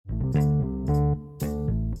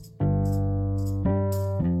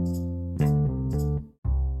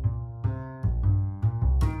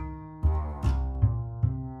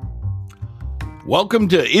Welcome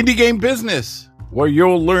to Indie Game Business, where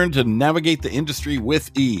you'll learn to navigate the industry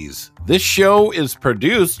with ease. This show is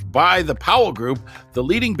produced by the Powell Group, the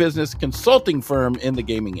leading business consulting firm in the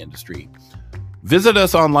gaming industry. Visit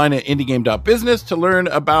us online at indiegame.business to learn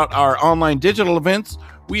about our online digital events.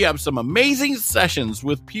 We have some amazing sessions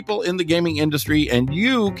with people in the gaming industry, and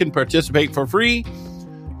you can participate for free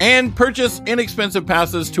and purchase inexpensive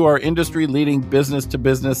passes to our industry-leading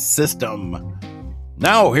business-to-business system.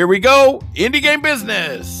 Now, here we go, Indie Game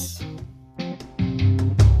Business.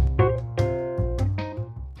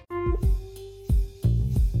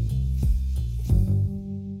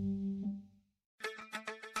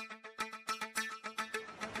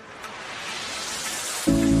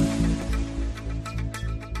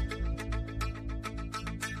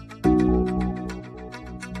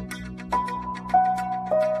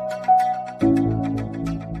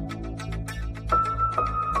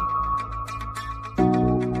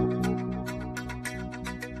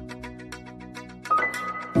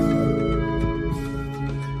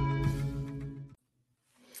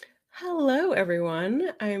 Hello,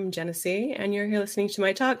 everyone. I'm Genesee, and you're here listening to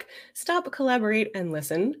my talk, Stop, Collaborate, and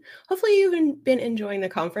Listen. Hopefully you've been enjoying the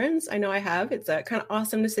conference. I know I have. It's kind of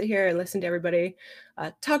awesome to sit here and listen to everybody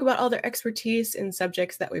talk about all their expertise in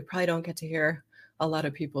subjects that we probably don't get to hear a lot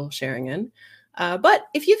of people sharing in. But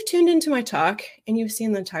if you've tuned into my talk and you've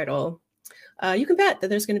seen the title, you can bet that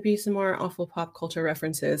there's going to be some more awful pop culture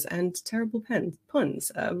references and terrible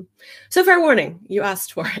puns. So fair warning, you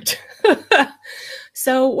asked for it.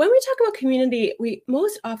 So when we talk about community, we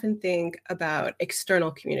most often think about external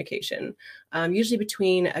communication, usually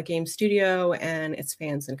between a game studio and its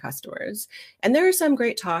fans and customers. And there are some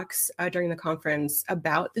great talks during the conference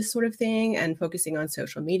about this sort of thing and focusing on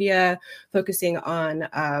social media, focusing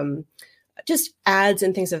on just ads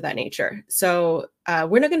and things of that nature. So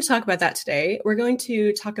we're not going to talk about that today. We're going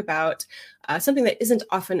to talk about something that isn't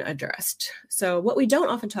often addressed. So what we don't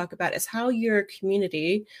often talk about is how your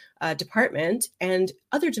community department and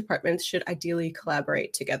other departments should ideally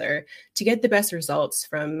collaborate together to get the best results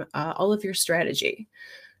from all of your strategy.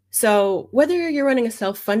 So whether you're running a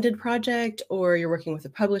self-funded project or you're working with a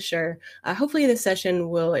publisher, hopefully this session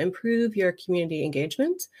will improve your community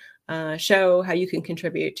engagement, show how you can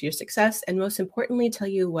contribute to your success, and most importantly, tell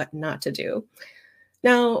you what not to do.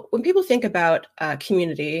 Now, when people think about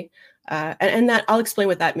community, and that I'll explain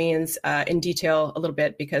what that means in detail a little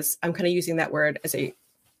bit, because I'm kind of using that word as a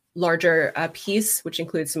larger piece, which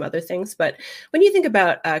includes some other things. But when you think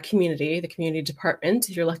about community, the community department,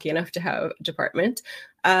 if you're lucky enough to have a department,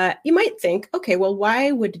 you might think, okay, well,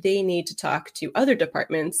 why would they need to talk to other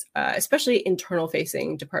departments, especially internal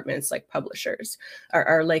facing departments like publishers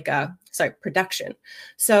or like, production.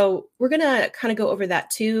 So we're going to kind of go over that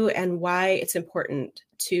too, and why it's important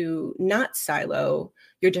to not silo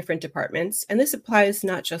your different departments. And this applies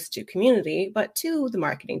not just to community, but to the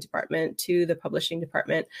marketing department, to the publishing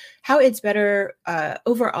department, how it's better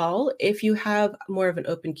overall if you have more of an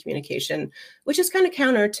open communication, which is kind of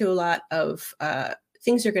counter to a lot of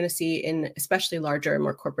things you're going to see in especially larger,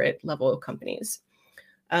 more corporate level companies.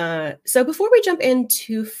 So before we jump in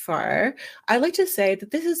too far, I'd like to say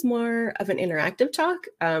that this is more of an interactive talk.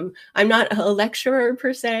 I'm not a lecturer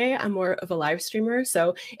per se, I'm more of a live streamer.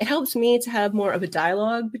 So it helps me to have more of a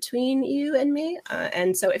dialogue between you and me.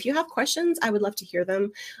 And so if you have questions, I would love to hear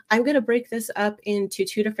them. I'm going to break this up into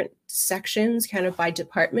two different sections, kind of by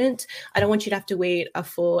department. I don't want you to have to wait a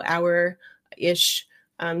full hour-ish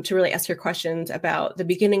to really ask your questions about the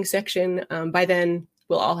beginning section. By then,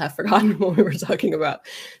 we'll all have forgotten what we were talking about.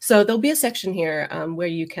 So there'll be a section here where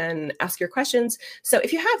you can ask your questions. So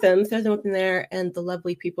if you have them, throw them up in there, and the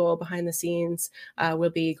lovely people behind the scenes will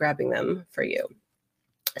be grabbing them for you.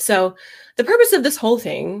 So the purpose of this whole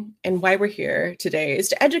thing and why we're here today is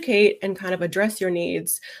to educate and kind of address your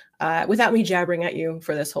needs without me jabbering at you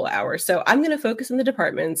for this whole hour. So I'm going to focus on the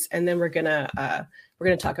departments, and then we're going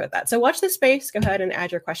to talk about that. So watch this space. Go ahead and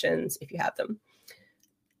add your questions if you have them.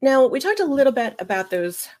 Now, we talked a little bit about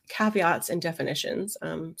those caveats and definitions.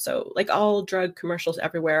 So like all drug commercials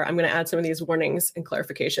everywhere, I'm going to add some of these warnings and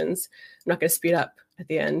clarifications. I'm not going to speed up at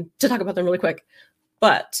the end to talk about them really quick,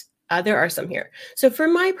 but there are some here. So for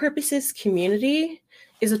my purposes, community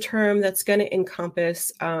is a term that's going to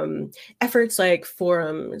encompass efforts like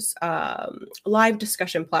forums, live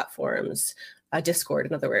discussion platforms, Discord,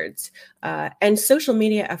 in other words. And social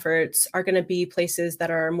media efforts are going to be places that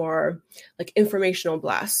are more like informational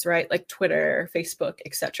blasts, right? Like Twitter, Facebook,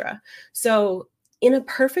 etc. So in a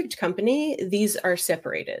perfect company, these are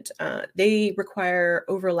separated. They require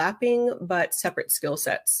overlapping but separate skill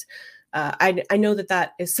sets. I know that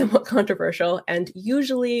that is somewhat controversial, and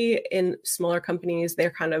usually in smaller companies,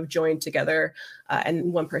 they're kind of joined together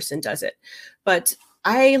and one person does it. But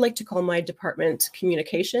I like to call my department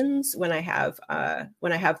communications when I have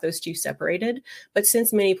those two separated. But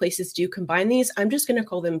since many places do combine these, I'm just going to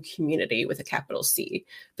call them community with a capital C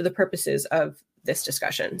for the purposes of this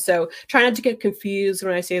discussion. So try not to get confused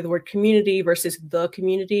when I say the word community versus the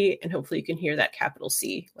community, and hopefully you can hear that capital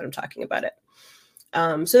C when I'm talking about it.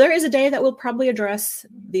 So there is a day that will probably address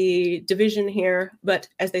the division here, but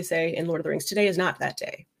as they say in Lord of the Rings, today is not that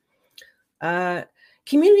day.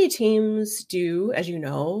 Community teams do, as you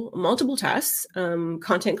know, multiple tasks: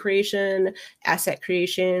 content creation, asset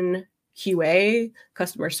creation, QA,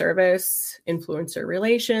 customer service, influencer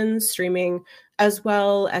relations, streaming, as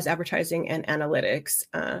well as advertising and analytics.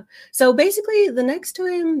 So basically, the next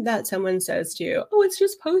time that someone says to you, oh, it's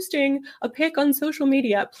just posting a pic on social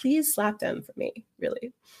media, please slap them for me,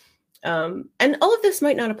 really. And all of this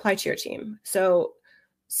might not apply to your team. So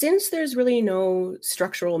since there's really no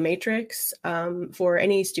structural matrix for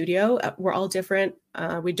any studio, we're all different.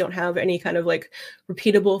 We don't have any kind of like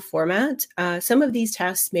repeatable format. Some of these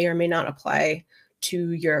tasks may or may not apply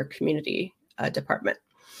to your community department.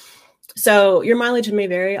 So your mileage may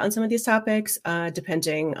vary on some of these topics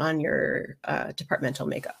depending on your departmental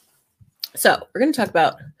makeup. So we're going to talk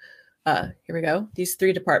about, here we go, these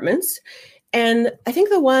three departments. And I think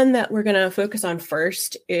the one that we're going to focus on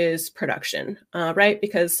first is production, right?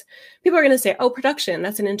 Because people are going to say, oh, production,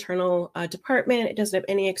 that's an internal department. It doesn't have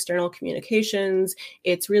any external communications.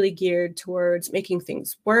 It's really geared towards making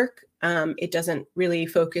things work. It doesn't really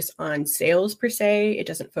focus on sales per se. It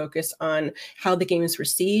doesn't focus on how the game is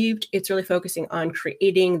received. It's really focusing on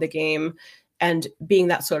creating the game and being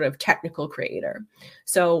that sort of technical creator.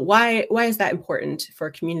 So why is that important for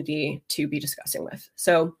a community to be discussing with?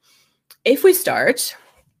 So if we start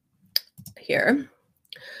here,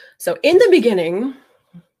 so in the beginning,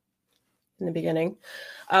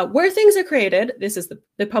 where things are created, this is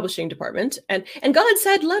the publishing department, and God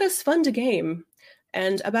said, let us fund a game.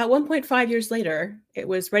 And about 1.5 years later, it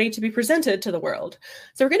was ready to be presented to the world.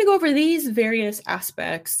 So we're going to go over these various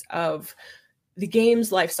aspects of the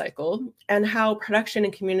game's life cycle and how production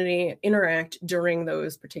and community interact during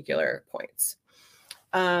those particular points.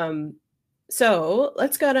 So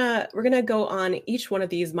we're gonna go on each one of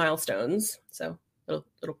these milestones. So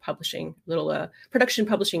little production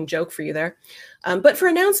publishing joke for you there. But for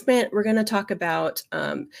announcement, we're gonna talk about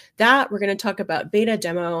that. We're gonna talk about beta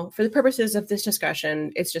demo. For the purposes of this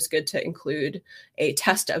discussion, it's just good to include a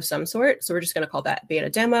test of some sort. So we're just gonna call that beta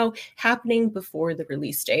demo, happening before the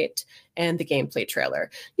release date, and the gameplay trailer.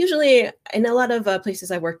 Usually in a lot of places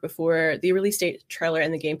I've worked before, the release date trailer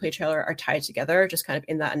and the gameplay trailer are tied together, just kind of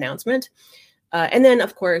in that announcement. And then,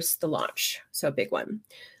 of course, the launch. So a big one.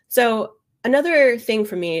 So another thing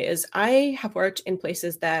for me is I have worked in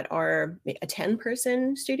places that are a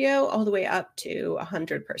 10-person studio all the way up to a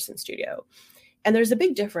 100-person studio. And there's a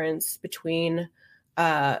big difference between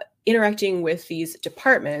interacting with these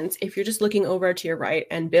departments. If you're just looking over to your right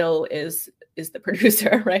and Bill is the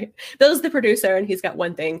producer, right? Bill's the producer and he's got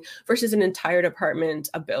one thing versus an entire department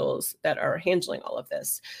of Bills that are handling all of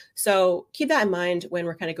this. So keep that in mind when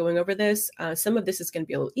we're kind of going over this. Some of this is going to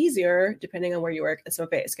be a little easier depending on where you work, and some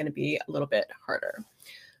of it is going to be a little bit harder.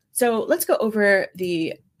 So let's go over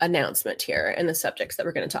the announcement here and the subjects that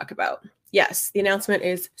we're going to talk about. Yes, the announcement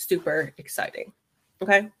is super exciting.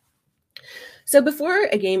 Okay. So before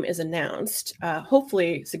a game is announced,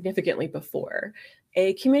 hopefully significantly before,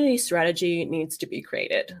 a community strategy needs to be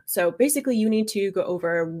created. So basically you need to go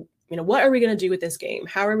over, what are we going to do with this game?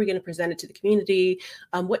 How are we going to present it to the community?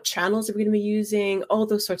 What channels are we going to be using? All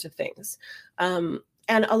those sorts of things. And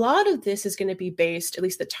a lot of this is going to be based, at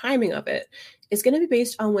least the timing of it, is going to be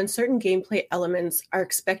based on when certain gameplay elements are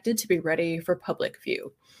expected to be ready for public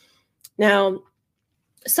view. Now,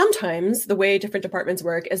 sometimes the way different departments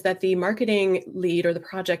work is that the marketing lead or the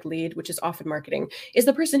project lead, which is often marketing, is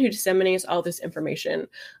the person who disseminates all this information.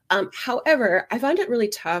 However, I find it really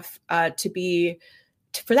tough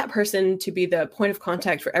for that person to be the point of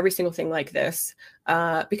contact for every single thing like this,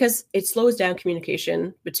 because it slows down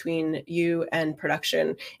communication between you and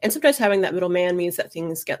production. And sometimes having that middleman means that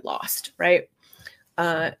things get lost, right?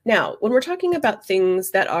 Now, when we're talking about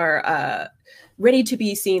things that are ready to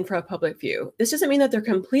be seen for a public view, this doesn't mean that they're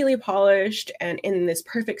completely polished and in this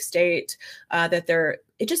perfect state,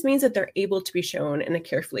 it just means that they're able to be shown in a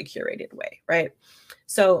carefully curated way, right?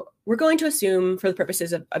 So we're going to assume for the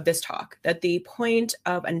purposes of this talk that the point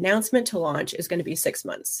of announcement to launch is going to be 6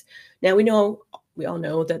 months. Now we all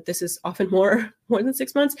know that this is often more than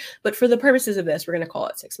 6 months, but for the purposes of this, we're going to call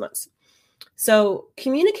it 6 months. So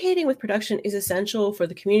communicating with production is essential for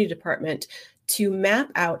the community department to map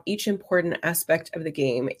out each important aspect of the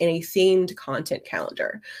game in a themed content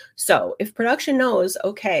calendar. So if production knows,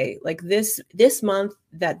 okay, like this month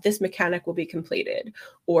that this mechanic will be completed,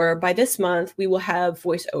 or by this month we will have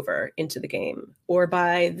voiceover into the game, or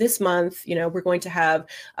by this month, we're going to have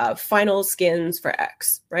final skins for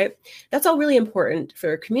X, right? That's all really important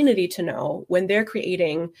for community to know when they're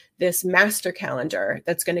creating this master calendar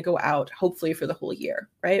that's going to go out hopefully for the whole year,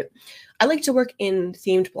 right? I like to work in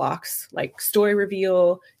themed blocks like story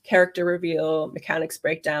reveal, character reveal, mechanics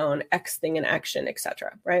breakdown, X thing in action,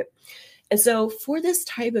 etc. Right? And so for this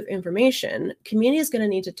type of information, community is going to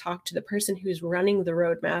need to talk to the person who's running the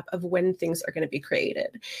roadmap of when things are going to be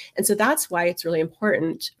created. And so that's why it's really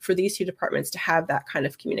important for these two departments to have that kind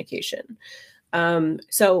of communication.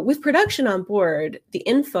 So with production on board, the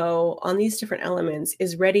info on these different elements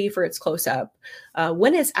is ready for its close-up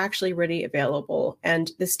when it's actually ready available, and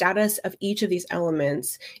the status of each of these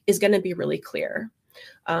elements is going to be really clear.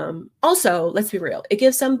 Also, let's be real. It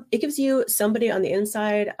gives you somebody on the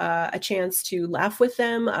inside a chance to laugh with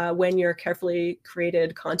them when your carefully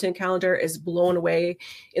created content calendar is blown away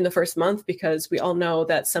in the first month, because we all know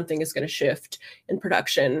that something is going to shift in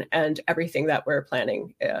production, and everything that we're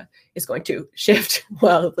planning is going to shift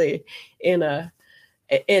wildly in the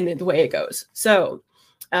way it goes. So,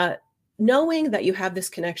 knowing that you have this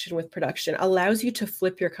connection with production allows you to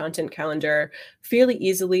flip your content calendar fairly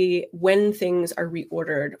easily when things are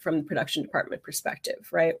reordered from the production department perspective,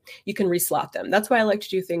 right? You can reslot them. That's why I like to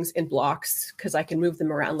do things in blocks, because I can move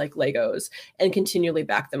them around like Legos and continually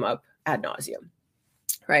back them up ad nauseum,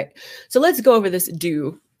 right? So let's go over this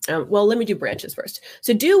do. Well, let me do branches first.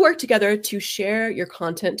 So do work together to share your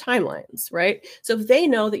content timelines, right? So if they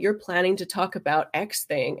know that you're planning to talk about X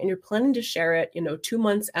thing and you're planning to share it, 2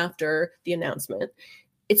 months after the announcement,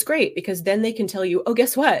 it's great, because then they can tell you, oh,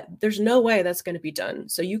 guess what? There's no way that's going to be done.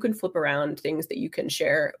 So you can flip around things that you can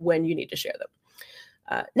share when you need to share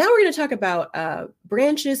them. Now we're going to talk about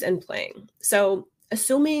branches and playing. So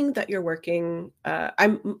assuming that you're working,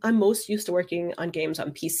 I'm most used to working on games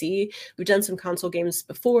on PC. We've done some console games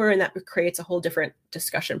before, and that creates a whole different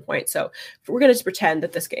discussion point. So we're going to pretend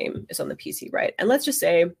that this game is on the PC, right? And let's just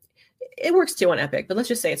say it works too on Epic, but let's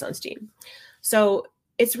just say it's on Steam. So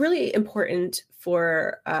it's really important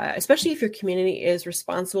for, especially if your community is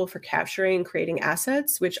responsible for capturing, creating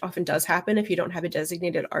assets, which often does happen if you don't have a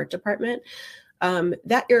designated art department,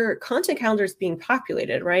 that your content calendar is being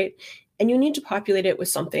populated, right? And you need to populate it with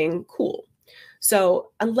something cool.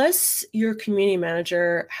 So unless your community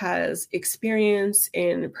manager has experience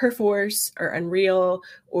in Perforce or Unreal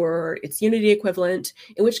or its Unity equivalent,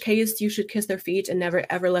 in which case you should kiss their feet and never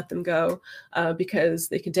ever let them go, because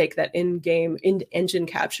they can take that in-game engine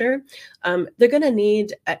capture. They're going to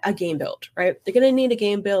need a game build, right? They're going to need a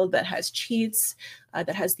game build that has cheats,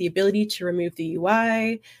 that has the ability to remove the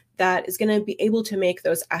UI, that is going to be able to make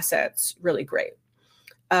those assets really great.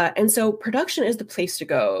 And so production is the place to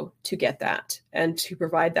go to get that and to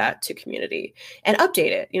provide that to community and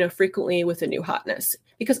update it, frequently with a new hotness.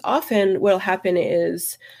 Because often what will happen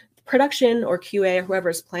is production or QA or whoever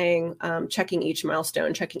is playing, checking each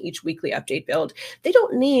milestone, checking each weekly update build. They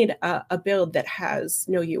don't need a build that has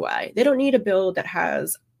no UI. They don't need a build that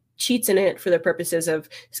has cheats in it for the purposes of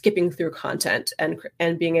skipping through content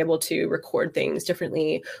and being able to record things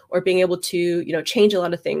differently, or being able to, change a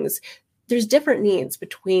lot of things. There's different needs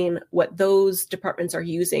between what those departments are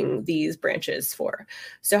using these branches for.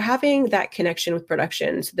 So having that connection with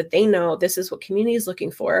production so that they know this is what community is looking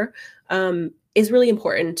for is really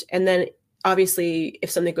important. And then obviously if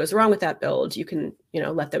something goes wrong with that build, you can,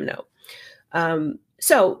 let them know.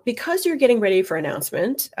 So because you're getting ready for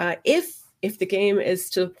announcement, if the game is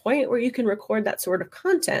to the point where you can record that sort of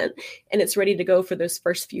content and it's ready to go for those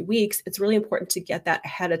first few weeks, it's really important to get that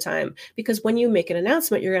ahead of time, because when you make an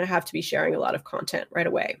announcement, you're going to have to be sharing a lot of content right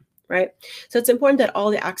away, right? So it's important that all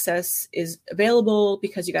the access is available,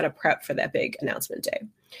 because you got to prep for that big announcement day.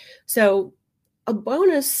 So a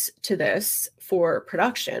bonus to this for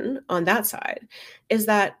production on that side is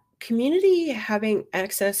that community having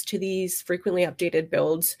access to these frequently updated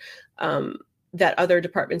builds that other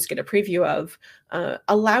departments get a preview of,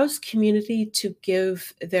 allows community to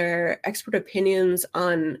give their expert opinions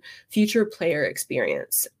on future player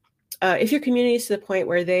experience. If your community is to the point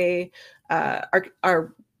where they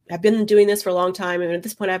have been doing this for a long time, and at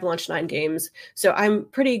this point I've launched 9 games, so I'm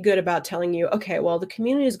pretty good about telling you, okay, well, the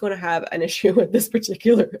community is going to have an issue with this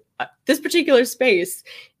particular space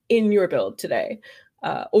in your build today,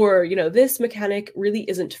 or this mechanic really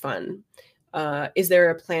isn't fun. Is there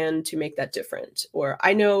a plan to make that different? Or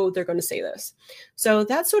I know they're going to say this. So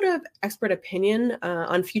that sort of expert opinion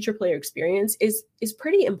on future player experience is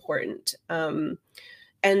pretty important.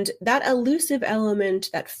 And that elusive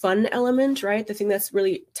element, that fun element, right? The thing that's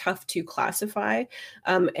really tough to classify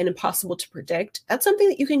and impossible to predict, that's something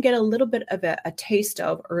that you can get a little bit of a taste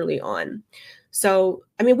of early on. So,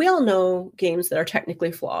 I mean, we all know games that are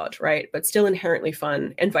technically flawed, right? But still inherently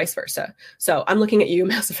fun, and vice versa. So I'm looking at you,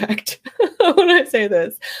 Mass Effect, when I say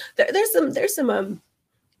this. There's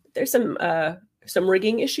some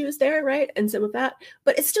rigging issues there, right? And some of that,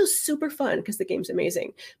 but it's still super fun because the game's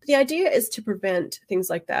amazing. But the idea is to prevent things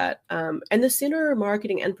like that. And the sooner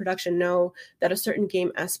marketing and production know that a certain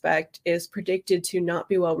game aspect is predicted to not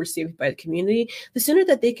be well received by the community, the sooner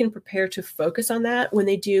that they can prepare to focus on that when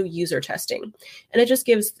they do user testing. And it just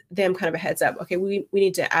gives them kind of a heads up. Okay, we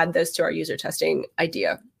need to add this to our user testing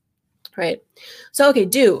idea. Right. So, okay,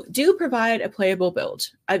 do provide a playable build.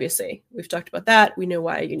 Obviously, we've talked about that. We know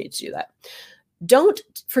why you need to do that. Don't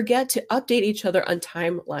forget to update each other on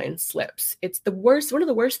timeline slips. It's the worst. One of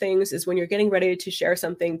the worst things is when you're getting ready to share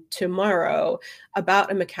something tomorrow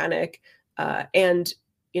about a mechanic, and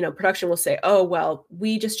production will say, "Oh, well,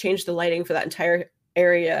 we just changed the lighting for that entire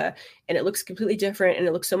area, and it looks completely different, and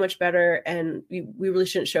it looks so much better. And we really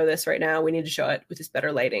shouldn't show this right now. We need to show it with this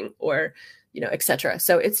better lighting," or etc.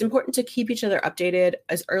 So it's important to keep each other updated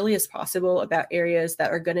as early as possible about areas that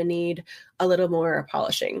are going to need a little more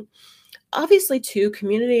polishing. Obviously, too,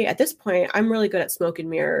 community, at this point, I'm really good at smoke and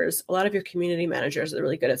mirrors. A lot of your community managers are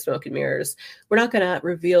really good at smoke and mirrors. We're not going to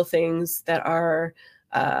reveal things that are,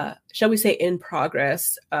 shall we say, in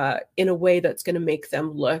progress in a way that's going to make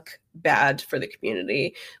them look bad for the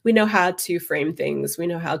community. We know how to frame things. We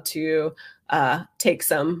know how to take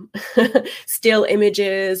some still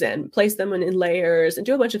images and place them in layers and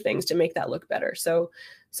do a bunch of things to make that look better. So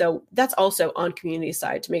that's also on community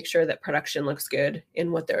side to make sure that production looks good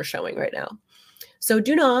in what they're showing right now. So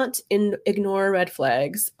do not ignore red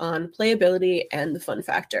flags on playability and the fun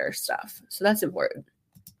factor stuff. So that's important.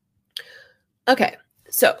 Okay,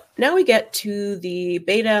 so now we get to the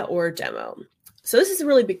beta or demo. So this is a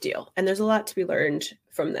really big deal, and there's a lot to be learned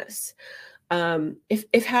from this.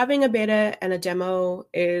 If having a beta and a demo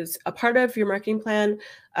is a part of your marketing plan,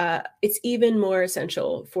 it's even more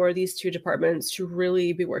essential for these two departments to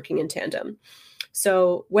really be working in tandem.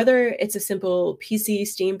 So whether it's a simple PC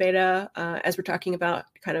Steam beta, as we're talking about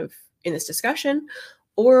kind of in this discussion,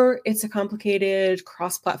 or it's a complicated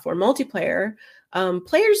cross-platform multiplayer,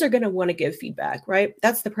 players are going to want to give feedback, right?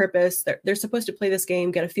 That's the purpose. They're supposed to play this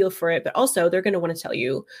game, get a feel for it, but also they're going to want to tell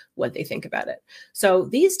you what they think about it. So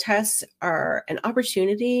these tests are an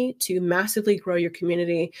opportunity to massively grow your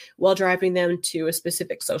community while driving them to a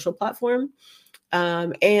specific social platform,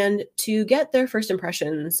 and to get their first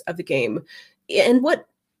impressions of the game and what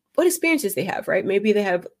experiences they have, right? Maybe they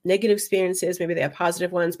have negative experiences, maybe they have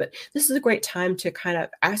positive ones, but this is a great time to kind of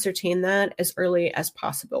ascertain that as early as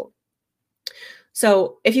possible.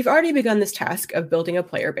 So if you've already begun this task of building a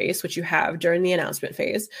player base, which you have during the announcement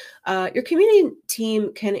phase, your community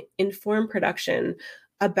team can inform production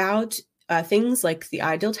about things like the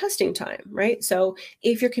ideal testing time, right? So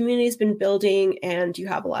if your community has been building and you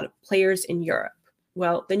have a lot of players in Europe,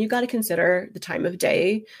 well, then you got to consider the time of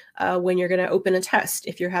day when you're going to open a test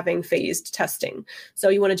if you're having phased testing. So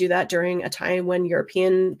you want to do that during a time when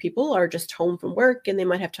European people are just home from work and they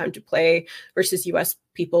might have time to play versus US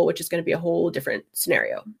people, which is going to be a whole different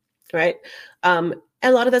scenario, right? And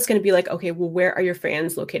a lot of that's going to be like, okay, well, where are your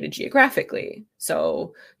fans located geographically?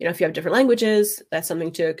 So, if you have different languages, that's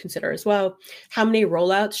something to consider as well. How many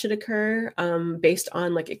rollouts should occur based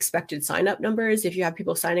on like expected sign-up numbers? If you have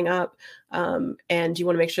people signing up and you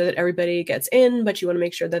want to make sure that everybody gets in, but you want to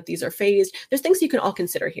make sure that these are phased, there's things you can all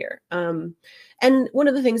consider here. And one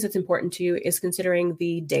of the things that's important to you is considering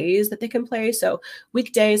the days that they can play. So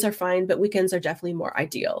weekdays are fine, but weekends are definitely more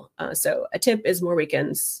ideal. So a tip is more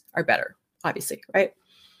weekends are better, obviously, right?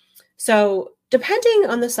 So depending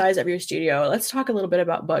on the size of your studio, let's talk a little bit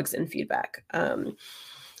about bugs and feedback.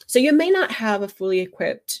 So you may not have a fully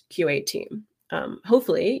equipped QA team.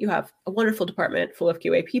 Hopefully you have a wonderful department full of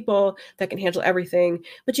QA people that can handle everything,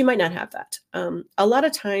 but you might not have that. A lot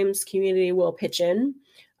of times community will pitch in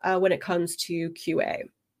when it comes to QA.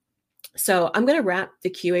 So I'm going to wrap the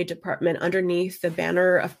QA department underneath the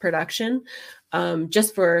banner of production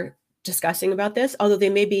just for discussing about this, although they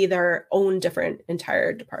may be their own different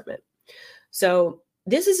entire department. So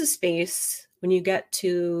this is a space when you get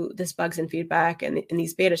to this bugs and feedback and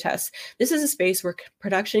these beta tests, this is a space where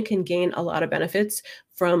production can gain a lot of benefits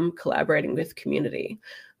from collaborating with community.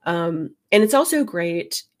 And it's also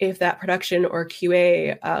great if that production or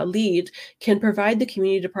QA lead can provide the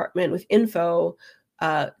community department with info,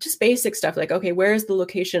 just basic stuff like, okay, where's the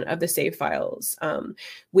location of the save files?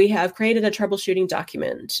 We have created a troubleshooting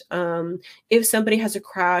document. If somebody has a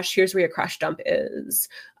crash, here's where your crash dump is.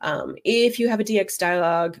 If you have a DX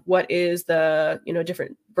dialog, what is the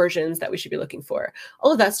different versions that we should be looking for?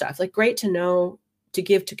 All of that stuff, like great to know to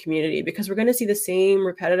give to community, because we're going to see the same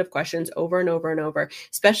repetitive questions over and over and over,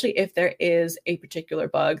 especially if there is a particular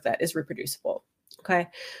bug that is reproducible. Okay,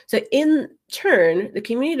 so in turn, the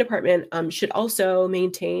community department should also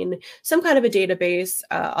maintain some kind of a database.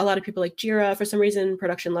 A lot of people like Jira. For some reason,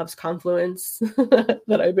 production loves Confluence.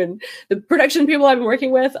 The production people I've been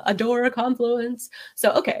working with adore Confluence.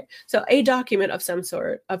 So a document of some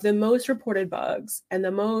sort of the most reported bugs and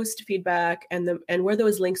the most feedback and where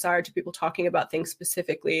those links are to people talking about things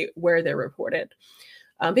specifically where they're reported.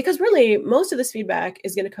 Because really, most of this feedback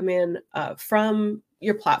is going to come in from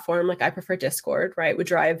your platform. Like I prefer Discord, right? We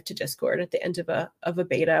drive to Discord at the end of a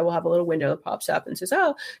beta. We'll have a little window that pops up and says,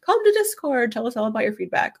 oh, come to Discord, tell us all about your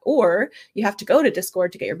feedback. Or you have to go to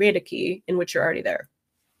Discord to get your beta key, in which you're already there.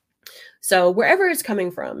 So wherever it's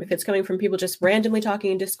coming from, if it's coming from people just randomly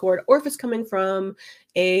talking in Discord, or if it's coming from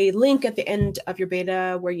a link at the end of your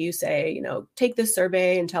beta where you say, take this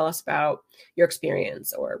survey and tell us about your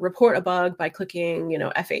experience, or report a bug by clicking,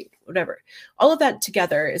 F8, whatever. All of that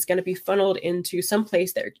together is going to be funneled into some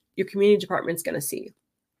place that your community department is going to see.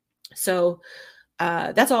 So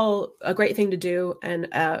that's all a great thing to do, and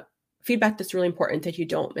feedback that's really important that you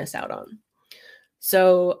don't miss out on.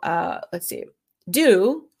 So let's see.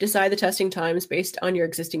 Do decide the testing times based on your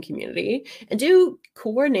existing community, and do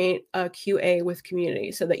coordinate a QA with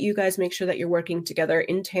community so that you guys make sure that you're working together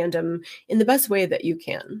in tandem in the best way that you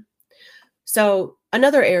can. So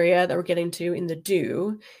another area that we're getting to in the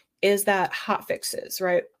do is that hot fixes,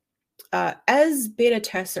 right? As beta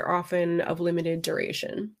tests are often of limited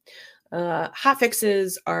duration, hot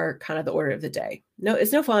fixes are kind of the order of the day. No,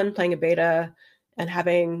 it's no fun playing a beta and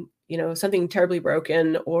having something terribly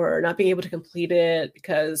broken or not being able to complete it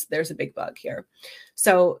because there's a big bug here.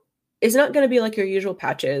 So it's not going to be like your usual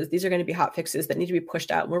patches. These are going to be hot fixes that need to be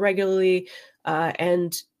pushed out more regularly,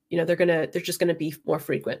 and they're just going to be more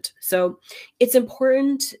frequent. So it's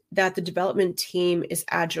important that the development team is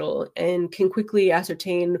agile and can quickly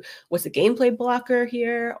ascertain what's the gameplay blocker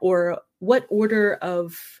here, or what order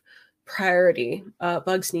of priority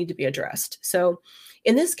bugs need to be addressed. So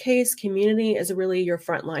in this case, community is really your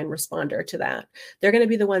frontline responder to that. They're going to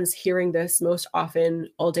be the ones hearing this most often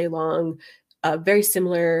all day long, very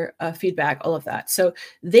similar feedback, all of that. So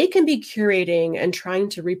they can be curating and trying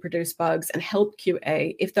to reproduce bugs and help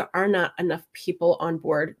QA if there are not enough people on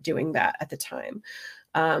board doing that at the time.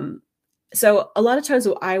 So a lot of times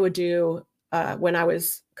what I would do when I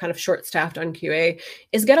was kind of short-staffed on QA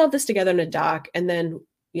is get all this together in a doc, and then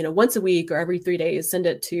once a week or every 3 days, send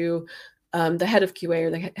it to the head of QA or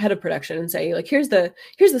the head of production and say, like, here's the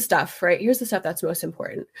stuff, right? Here's the stuff that's most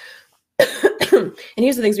important. And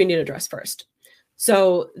here's the things we need to address first.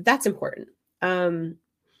 So that's important.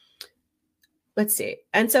 Let's see.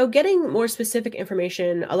 And so getting more specific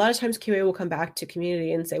information, a lot of times QA will come back to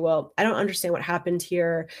community and say, well, I don't understand what happened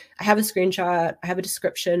here. I have a screenshot, I have a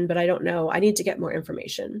description, but I don't know. I need to get more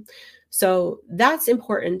information. So that's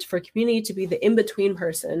important for community to be the in-between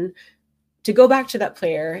person to go back to that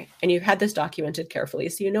player, and you've had this documented carefully,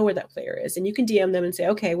 so you know where that player is, and you can DM them and say,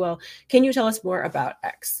 okay, well, can you tell us more about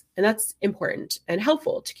X? And that's important and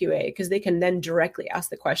helpful to QA, because they can then directly ask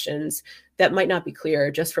the questions that might not be clear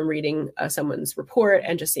just from reading someone's report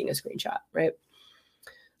and just seeing a screenshot, right?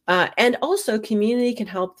 And also community can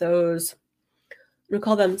help those, we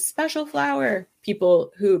call them special flower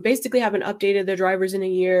people, who basically haven't updated their drivers in a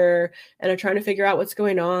year and are trying to figure out what's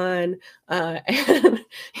going on, and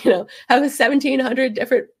have 1,700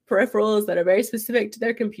 different peripherals that are very specific to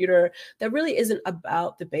their computer. That really isn't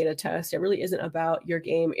about the beta test. It really isn't about your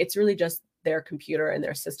game. It's really just their computer and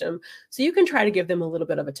their system. So you can try to give them a little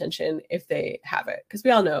bit of attention if they have it, because we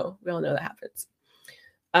all know that happens.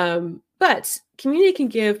 But community can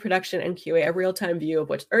give production and QA a real-time view of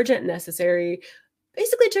what's urgent and necessary,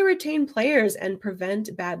 basically to retain players and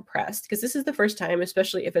prevent bad press, because this is the first time,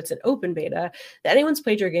 especially if it's an open beta, that anyone's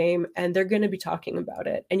played your game and they're going to be talking about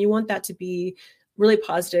it. And you want that to be really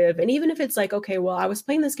positive. And even if it's like, okay, well, I was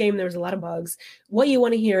playing this game, there was a lot of bugs, what you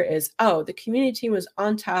want to hear is, oh, the community team was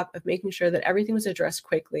on top of making sure that everything was addressed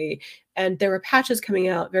quickly, and there were patches coming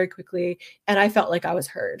out very quickly, and I felt like I was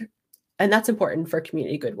heard. And that's important for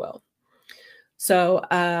community goodwill. So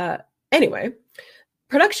anyway,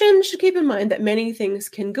 production should keep in mind that many things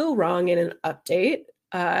can go wrong in an update.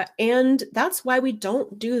 And that's why we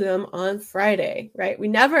don't do them on Friday, right? We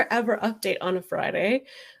never ever update on a Friday.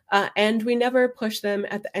 And we never push them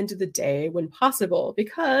at the end of the day when possible,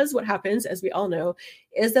 because what happens, as we all know,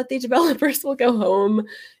 is that the developers will go home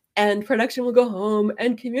and production will go home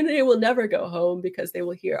and community will never go home, because they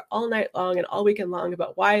will hear all night long and all weekend long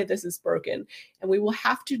about why this is broken. And we will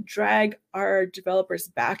have to drag our developers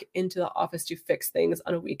back into the office to fix things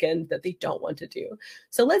on a weekend that they don't want to do.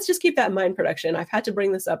 So let's just keep that in mind, production. I've had to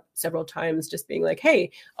bring this up several times, just being like,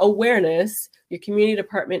 hey, awareness, your community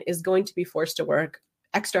department is going to be forced to work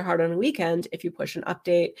extra hard on a weekend if you push an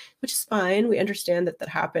update, which is fine. We understand that that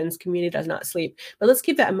happens. Community does not sleep. But let's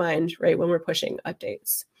keep that in mind, right, when we're pushing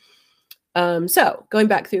updates. So going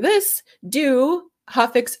back through this, do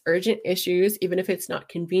hotfix urgent issues, even if it's not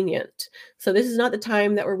convenient. So this is not the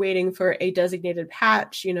time that we're waiting for a designated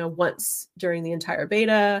patch, once during the entire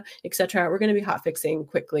beta, etc. We're going to be hotfixing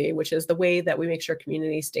quickly, which is the way that we make sure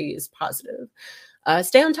community stays positive.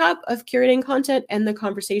 Stay on top of curating content and the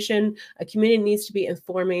conversation. A community needs to be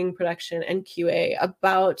informing production and QA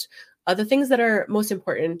about the things that are most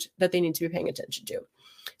important that they need to be paying attention to.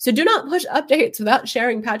 So do not push updates without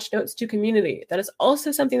sharing patch notes to community. That is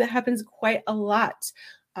also something that happens quite a lot.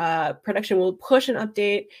 Production will push an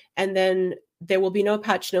update and then there will be no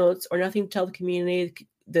patch notes or nothing to tell the community.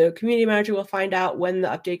 The community manager will find out when the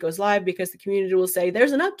update goes live, because the community will say,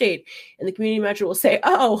 there's an update. And the community manager will say,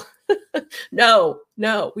 oh, no,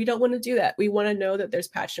 we don't want to do that. We want to know that there's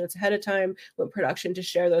patch notes ahead of time, with production to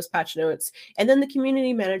share those patch notes. And then the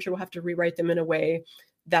community manager will have to rewrite them in a way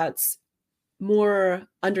that's more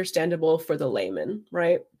understandable for the layman,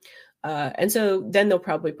 right? And so then they'll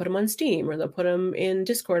probably put them on Steam, or they'll put them in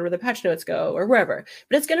Discord where the patch notes go, or wherever.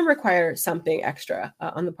 But it's going to require something extra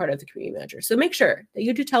on the part of the community manager. So make sure that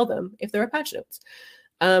you do tell them if there are patch notes.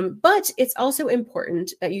 But it's also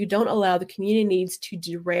important that you don't allow the community needs to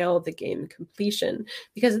derail the game completion,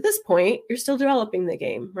 because at this point, you're still developing the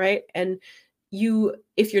game, right? And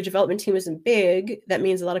if your development team isn't big, that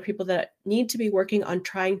means a lot of people that need to be working on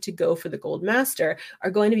trying to go for the gold master are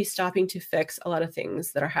going to be stopping to fix a lot of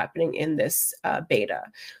things that are happening in this beta.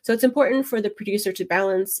 So it's important for the producer to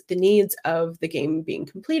balance the needs of the game being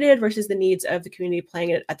completed versus the needs of the community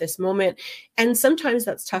playing it at this moment. And sometimes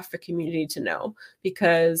that's tough for community to know,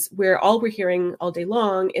 because all we're hearing all day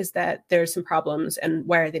long is that there's some problems and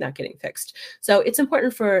why are they not getting fixed. So it's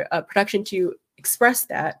important for production to express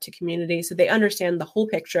that to community so they understand the whole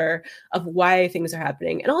picture of why things are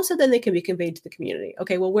happening. And also then they can be conveyed to the community.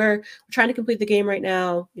 Okay, well, we're trying to complete the game right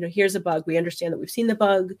now. Here's a bug. We understand that we've seen the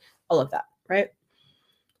bug, all of that, right?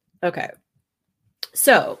 Okay.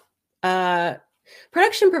 So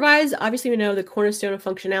production provides, obviously we know, the cornerstone of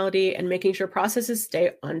functionality and making sure processes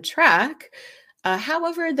stay on track.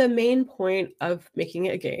 However, the main point of making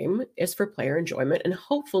a game is for player enjoyment and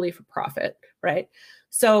hopefully for profit, right?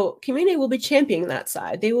 So community will be championing that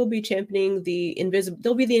side. They will be championing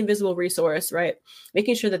they'll be the invisible resource, right?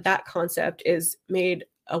 Making sure that that concept is made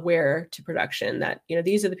aware to production, that,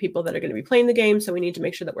 these are the people that are going to be playing the game. So we need to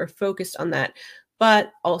make sure that we're focused on that.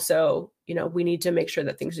 But also, we need to make sure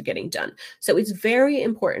that things are getting done. So it's very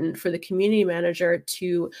important for the community manager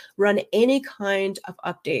to run any kind of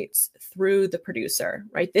updates through the producer,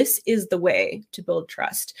 right? This is the way to build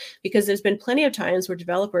trust, because there's been plenty of times where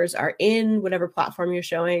developers are in whatever platform you're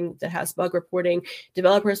showing that has bug reporting.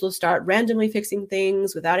 Developers will start randomly fixing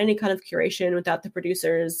things without any kind of curation, without the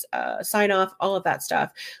producer's sign off, all of that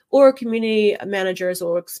stuff. Or community managers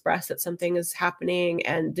will express that something is happening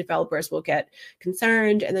and developers will get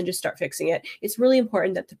concerned and then just start fixing it. It's really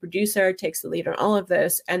important that the producer takes the lead on all of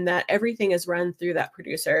this and that everything is run through that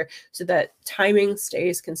producer so that timing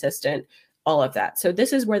stays consistent, all of that. So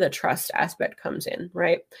this is where the trust aspect comes in,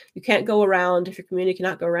 right? You can't go around, if your community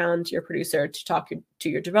cannot go around to your producer to talk to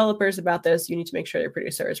your developers about this, you need to make sure your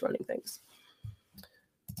producer is running things.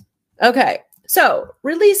 Okay, so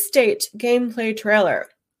release date, gameplay trailer.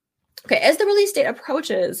 Okay, as the release date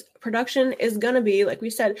approaches, production is going to be, like we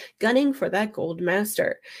said, gunning for that gold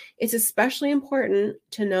master. It's especially important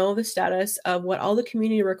to know the status of what all the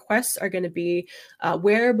community requests are going to be,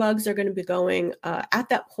 where bugs are going to be going at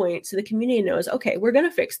that point, so the community knows, okay, we're going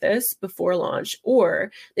to fix this before launch,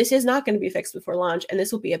 or this is not going to be fixed before launch, and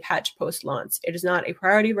this will be a patch post-launch. It is not a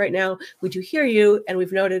priority right now. We do hear you, and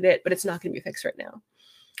we've noted it, but it's not going to be fixed right now.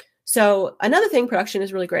 So another thing production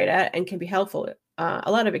is really great at and can be helpful,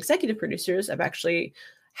 a lot of executive producers have actually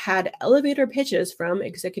had elevator pitches from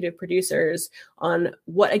executive producers on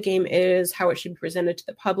what a game is, how it should be presented to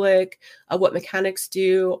the public, what mechanics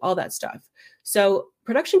do, all that stuff. So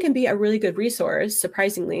production can be a really good resource,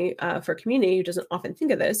 surprisingly, for a community who doesn't often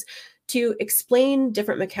think of this, to explain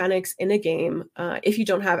different mechanics in a game if you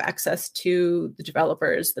don't have access to the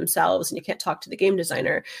developers themselves and you can't talk to the game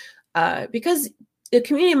designer. Because the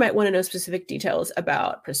community might want to know specific details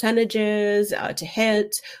about percentages to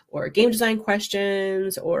hit, or game design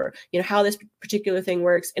questions, or how this particular thing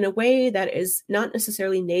works in a way that is not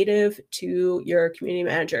necessarily native to your community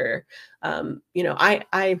manager.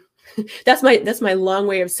 I that's my long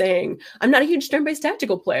way of saying I'm not a huge turn-based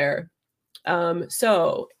tactical player.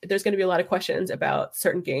 So there's going to be a lot of questions about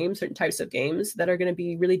certain games, certain types of games that are going to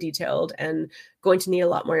be really detailed and going to need a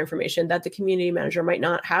lot more information that the community manager might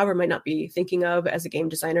not have or might not be thinking of as a game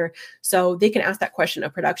designer. So they can ask that question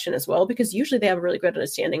of production as well, because usually they have a really good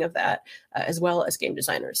understanding of that as well as game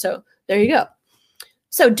designers. So there you go.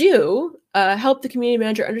 So do help the community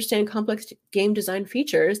manager understand complex game design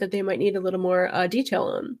features that they might need a little more detail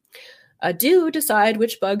on. Do decide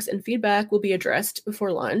which bugs and feedback will be addressed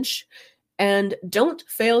before launch. And don't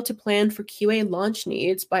fail to plan for QA launch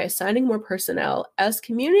needs by assigning more personnel, as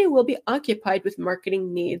community will be occupied with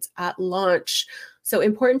marketing needs at launch. So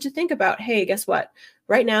important to think about, hey, guess what?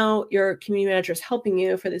 Right now, your community manager is helping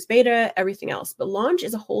you for this beta, everything else. But launch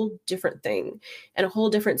is a whole different thing and a whole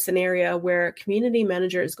different scenario where community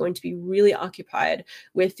manager is going to be really occupied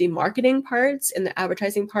with the marketing parts and the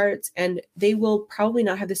advertising parts, and they will probably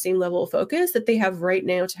not have the same level of focus that they have right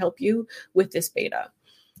now to help you with this beta.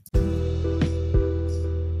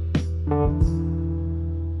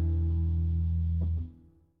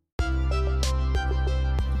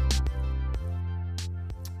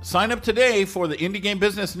 Sign up today for the Indie Game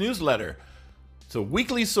Business newsletter. It's a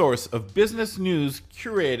weekly source of business news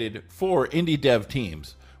curated for indie dev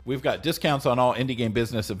teams. We've got discounts on all Indie Game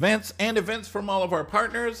Business events and events from all of our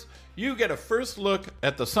partners. You get a first look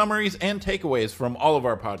at the summaries and takeaways from all of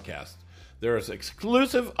our podcasts. There's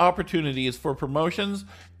exclusive opportunities for promotions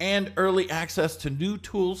and early access to new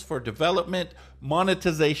tools for development,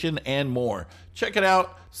 monetization, and more. Check it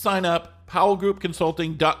out. Sign up,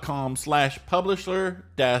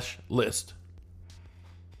 powellgroupconsulting.com/publisher-list.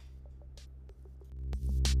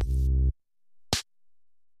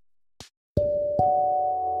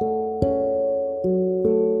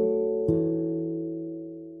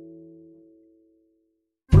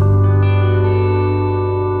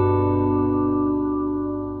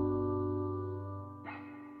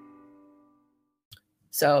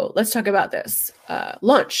 So let's talk about this.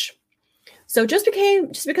 Launch. So just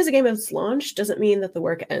because a game is launched doesn't mean that the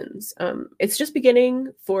work ends. It's just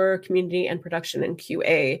beginning for community and production and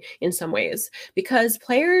QA in some ways, because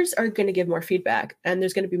players are going to give more feedback, and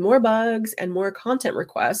there's going to be more bugs and more content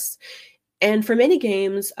requests. And for many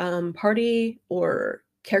games, party or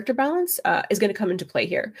character balance is going to come into play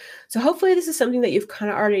here. So hopefully this is something that you've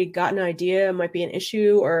kind of already gotten an idea might be an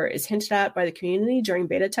issue or is hinted at by the community during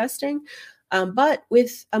beta testing. But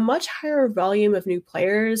with a much higher volume of new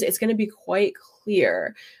players, it's going to be quite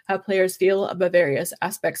clear how players feel about various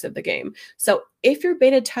aspects of the game. So if your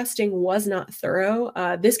beta testing was not thorough,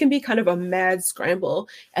 this can be kind of a mad scramble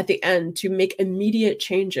at the end to make immediate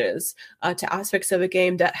changes to aspects of a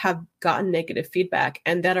game that have gotten negative feedback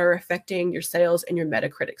and that are affecting your sales and your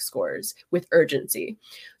Metacritic scores with urgency.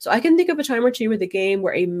 So I can think of a time or two with a game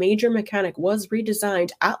where a major mechanic was redesigned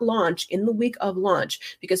at launch in the week of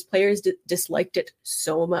launch because players disliked it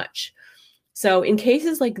so much. So in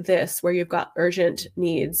cases like this, where you've got urgent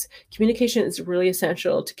needs, communication is really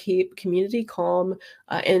essential to keep community calm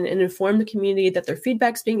and inform the community that their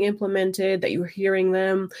feedback's being implemented, that you're hearing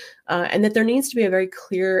them, and that there needs to be a very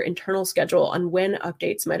clear internal schedule on when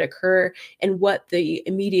updates might occur and what the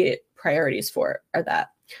immediate priorities for that.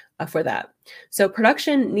 So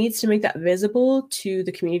production needs to make that visible to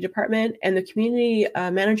the community department, and the community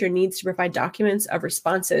manager needs to provide documents of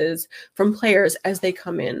responses from players as they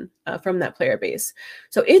come in from that player base.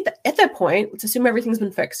 So at that point, let's assume everything's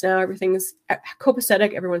been fixed now, everything's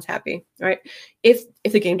copacetic, everyone's happy, right? If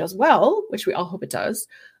the game does well, which we all hope it does,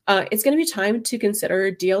 it's going to be time to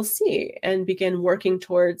consider DLC and begin working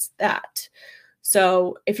towards that.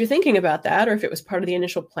 So if you're thinking about that, or if it was part of the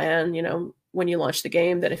initial plan, when you launch the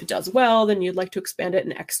game, that if it does well, then you'd like to expand it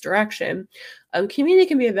in X direction. Community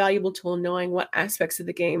can be a valuable tool knowing what aspects of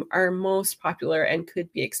the game are most popular and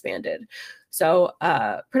could be expanded. So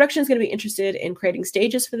production is going to be interested in creating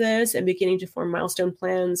stages for this and beginning to form milestone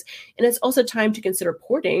plans. And it's also time to consider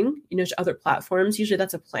porting, to other platforms. Usually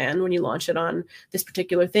that's a plan when you launch it on this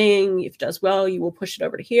particular thing. If it does well, you will push it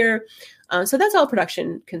over to here. So that's all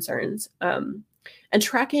production concerns. And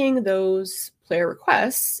tracking those player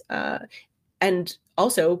requests and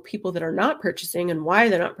also people that are not purchasing and why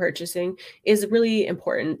they're not purchasing is really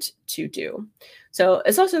important to do. So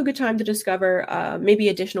it's also a good time to discover maybe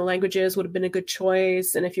additional languages would have been a good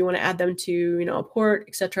choice. And if you want to add them to, a port,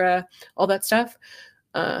 etc., all that stuff.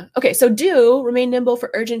 Okay, so do remain nimble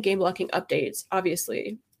for urgent game blocking updates,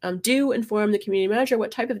 obviously. Do inform the community manager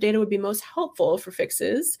what type of data would be most helpful for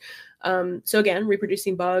fixes. So again,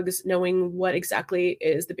 reproducing bugs, knowing what exactly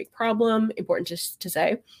is the big problem, important to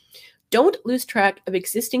say. Don't lose track of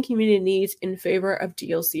existing community needs in favor of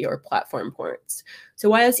DLC or platform ports. So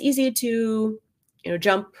while it's easy to,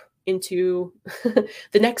 jump into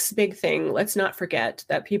the next big thing, let's not forget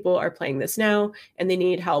that people are playing this now and they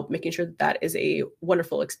need help making sure that is a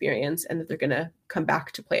wonderful experience and that they're going to come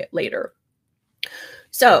back to play it later.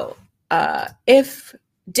 So if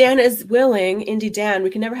Dan is willing, Indie Dan,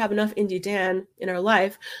 we can never have enough Indie Dan in our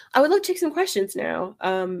life. I would love to take some questions now,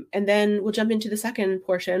 and then we'll jump into the second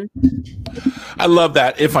portion. I love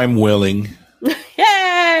that. If I'm willing.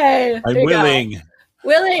 Yay! I'm willing.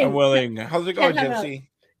 Willing. I'm willing. How's it going, Jesse?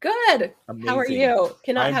 Good. Amazing. How are you?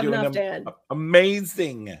 Cannot have enough, Dan.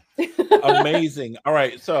 Amazing. Amazing. All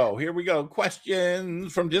right. So here we go.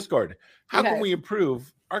 Questions from Discord. How can we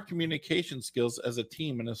improve our communication skills as a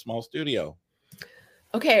team in a small studio?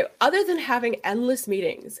 Okay, other than having endless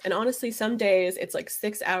meetings, and honestly, some days it's like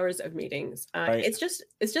 6 hours of meetings. Right. It's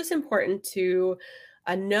just important to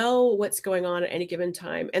know what's going on at any given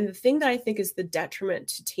time. And the thing that I think is the detriment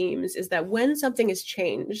to teams is that when something is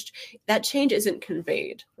changed, that change isn't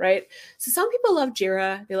conveyed, right? So some people love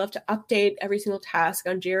Jira. They love to update every single task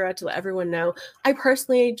on Jira to let everyone know. I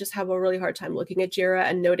personally just have a really hard time looking at Jira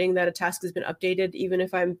and noting that a task has been updated, even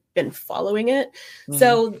if I've been following it. Mm-hmm.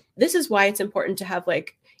 So this is why it's important to have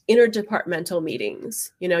interdepartmental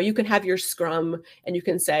meetings. You can have your scrum and you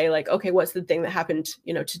can say okay, what's the thing that happened,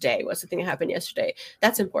 today? What's the thing that happened yesterday?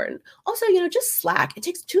 That's important. Also, just Slack. It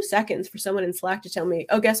takes 2 seconds for someone in Slack to tell me,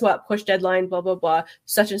 oh, guess what? Push deadline, blah, blah, blah.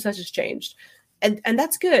 Such and such has changed. And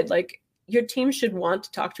that's good. Your team should want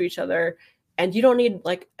to talk to each other. And you don't need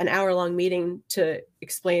an hour-long meeting to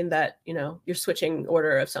explain that, you're switching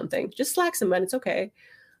order of something. Just Slack someone. It's okay.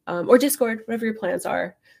 Or Discord, whatever your plans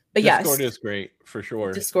are. But Discord is great for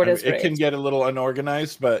sure. Discord is great. It can get a little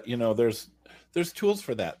unorganized, but there's tools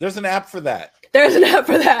for that. There's an app for that. There's an app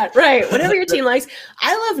for that, right? Whatever your team likes.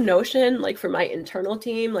 I love Notion, for my internal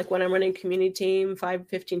team, when I'm running a community team,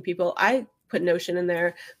 5-15 people, I put Notion in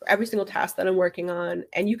there for every single task that I'm working on,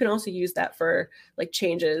 and you can also use that for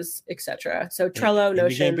changes, etc. So Trello,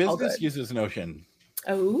 Notion, Game all good. Business uses Notion.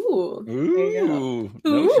 Ooh. Notion.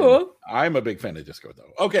 Ooh. I'm a big fan of Discord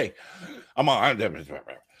though. Okay,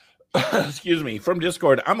 excuse me, from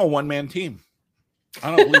Discord. I'm a one-man team.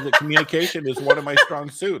 I don't believe that communication is one of my strong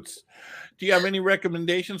suits. Do you have any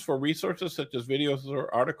recommendations for resources such as videos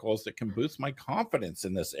or articles that can boost my confidence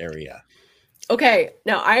in this area? Okay,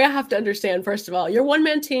 now I have to understand, first of all, your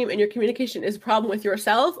one-man team and your communication is a problem with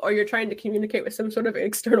yourself, or you're trying to communicate with some sort of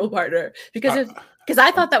external partner? Because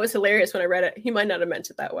I thought that was hilarious when I read it. He might not have meant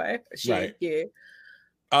it that way. Right. He.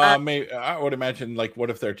 Maybe I would imagine what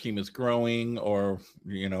if their team is growing or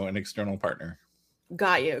an external partner.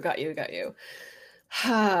 Got you.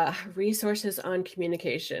 Resources on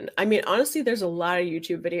communication. I mean, honestly, there's a lot of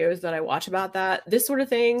YouTube videos that I watch about that. This sort of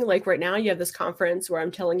thing, right now you have this conference where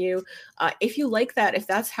I'm telling you, if you like that, if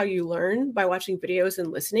that's how you learn by watching videos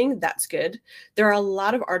and listening, that's good. There are a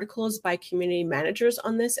lot of articles by community managers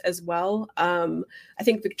on this as well. I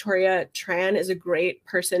think Victoria Tran is a great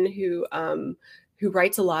person who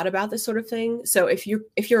writes a lot about this sort of thing. So if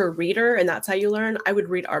you're a reader and that's how you learn, I would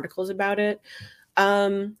read articles about it.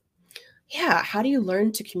 Yeah, how do you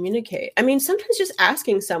learn to communicate? I mean, sometimes just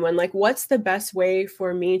asking someone, what's the best way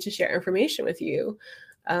for me to share information with you?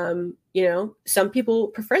 Some people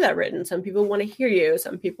prefer that written. Some people want to hear you.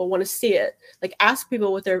 Some people want to see it. Ask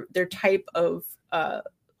people what their type of a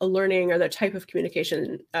learning or their type of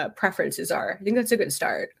communication preferences are. I think that's a good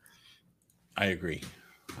start. I agree.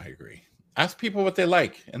 Ask people what they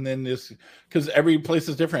like. And then because every place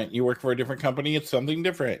is different. You work for a different company, it's something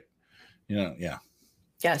different. Yeah.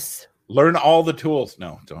 Yes. Learn all the tools.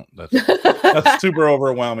 No, don't. That's super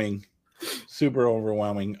overwhelming.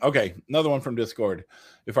 Okay, another one from Discord.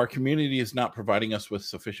 If our community is not providing us with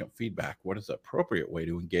sufficient feedback, what is the appropriate way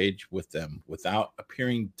to engage with them without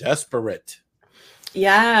appearing desperate?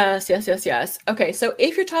 Yes. Okay, so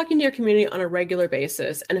if you're talking to your community on a regular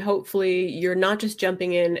basis, and hopefully you're not just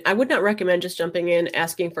jumping in, I would not recommend just jumping in,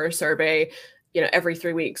 asking for a survey, every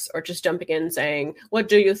 3 weeks, or just jumping in saying, what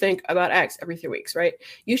do you think about X every 3 weeks, right?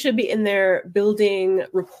 You should be in there building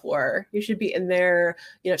rapport. You should be in there,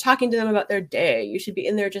 talking to them about their day. You should be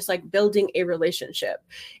in there just like building a relationship.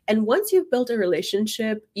 And once you've built a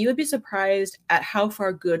relationship, you would be surprised at how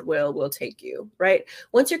far goodwill will take you, right?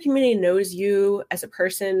 Once your community knows you as a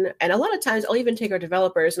person, and a lot of times I'll even take our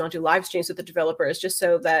developers and I'll do live streams with the developers just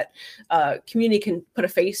so that community can put a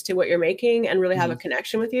face to what you're making and really have a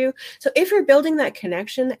connection with you. So if you're building that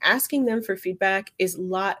connection, asking them for feedback is a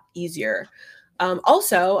lot easier.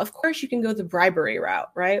 Also, of course, you can go the bribery route,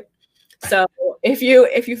 right? So if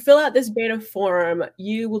you fill out this beta form,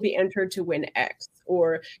 you will be entered to win X,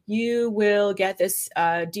 or you will get this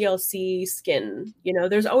DLC skin.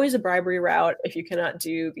 There's always a bribery route if you cannot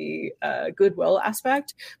do the goodwill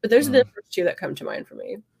aspect. But there's the first two that come to mind for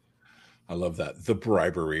me. I love that. The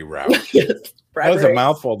bribery route. Yes, bribery. That was a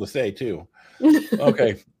mouthful to say, too.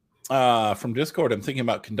 Okay. From Discord, I'm thinking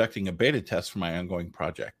about conducting a beta test for my ongoing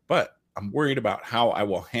project, but I'm worried about how I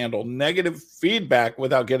will handle negative feedback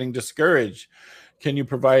without getting discouraged. Can you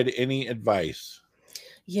provide any advice?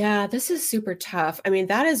 Yeah, this is super tough. I mean,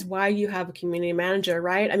 that is why you have a community manager,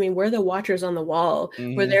 right? I mean, we're the watchers on the wall.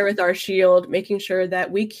 We're there with our shield, making sure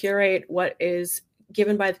that we curate what is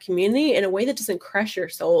given by the community in a way that doesn't crush your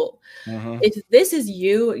soul. If this is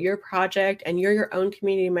your project, and you're your own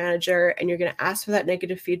community manager, and you're going to ask for that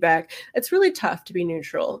negative feedback, it's really tough to be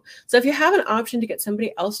neutral. So if you have an option to get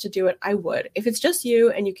somebody else to do it, I would. If it's just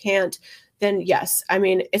you and you can't, then yes. I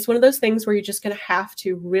mean, it's one of those things where you're just going to have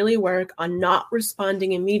to really work on not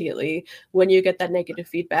responding immediately when you get that negative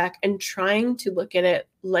feedback, and trying to look at it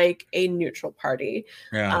like a neutral party.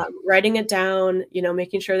 Writing it down,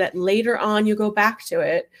 making sure that later on you go back to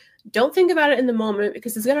it. Don't think about it in the moment,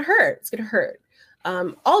 because it's going to hurt. It's going to hurt.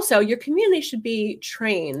 Also, your community should be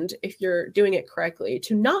trained, if you're doing it correctly,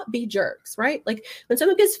 to not be jerks, right? Like when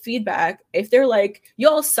someone gives feedback, if they're like, you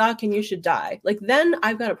all suck and you should die, like then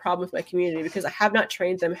I've got a problem with my community, because I have not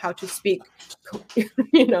trained them how to speak,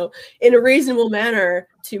 in a reasonable manner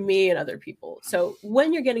to me and other people. So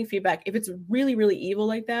when you're getting feedback, if it's really, really evil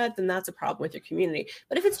like that, then that's a problem with your community.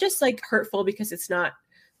 But if it's just like hurtful because it's not,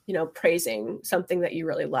 praising something that you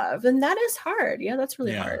really love, then that is hard. Yeah, that's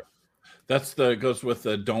really hard. That's goes with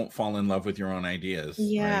the don't fall in love with your own ideas.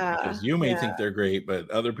 Yeah. Right? Because you may think they're great,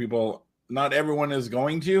 but other people, not everyone is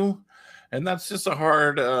going to. And that's just a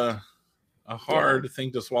hard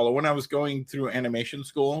thing to swallow. When I was going through animation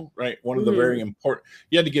school, right, one of the very important,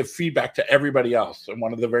 you had to give feedback to everybody else. And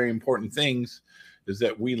one of the very important things is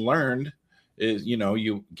that we learned is,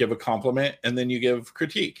 you give a compliment and then you give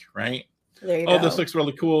critique, right? This looks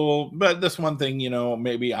really cool, but this one thing,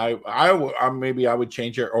 maybe I would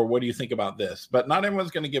change it, or what do you think about this? But not everyone's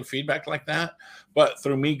going to give feedback like that. But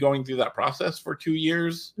through me going through that process for 2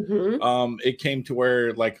 years, it came to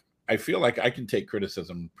where, like, I feel like I can take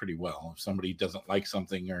criticism pretty well. If somebody doesn't like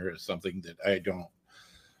something, or something that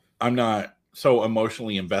I'm not so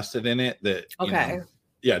emotionally invested in it that,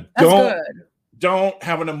 don't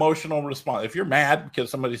have an emotional response. If you're mad because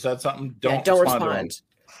somebody said something, don't respond.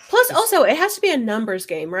 Plus, also, it has to be a numbers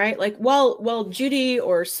game, right? Like, while Judy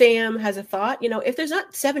or Sam has a thought, if there's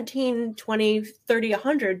not 17, 20, 30,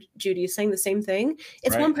 100 Judys saying the same thing,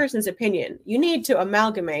 it's one person's opinion. You need to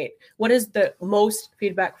amalgamate what is the most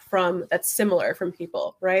feedback that's similar from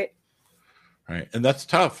people, right? Right. And that's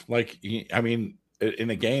tough. Like, I mean,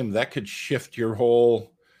 in a game, that could shift your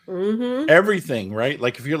whole everything, right?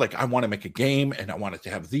 Like if you're like, I want to make a game and I want it to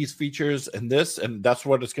have these features and this, and that's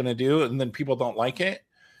what it's going to do, and then people don't like it,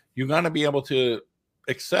 you got to be able to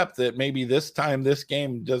accept that maybe this time this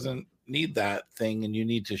game doesn't need that thing and you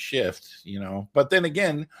need to shift, But then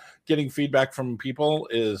again, getting feedback from people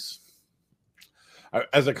is,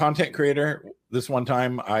 as a content creator, this one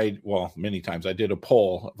time many times I did a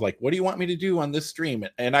poll of like, what do you want me to do on this stream?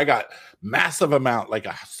 And I got massive amount, like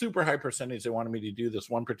a super high percentage. They wanted me to do this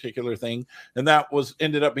one particular thing. And that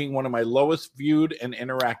ended up being one of my lowest viewed and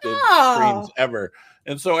interactive streams ever.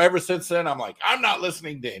 And so ever since then, I'm like, I'm not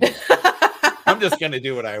listening to anyone. I'm just going to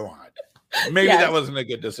do what I want. Maybe that wasn't a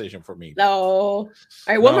good decision for me. No. All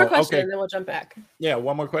right, one more question, and then we'll jump back. Yeah,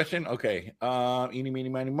 one more question. Okay. Eeny, meeny,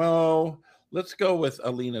 miny, mo. Let's go with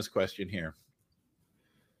Alina's question here.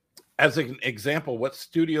 As an example, what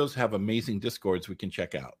studios have amazing Discords we can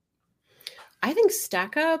check out? I think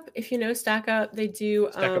StackUp, if you know StackUp, they do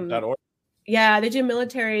StackUp.org. Yeah, they do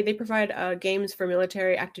military. They provide games for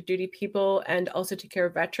military active duty people and also take care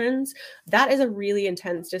of veterans. That is a really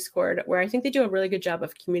intense Discord where I think they do a really good job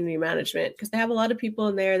of community management because they have a lot of people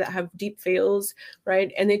in there that have deep feels,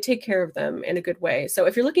 right? And they take care of them in a good way. So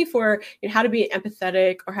if you're looking for how to be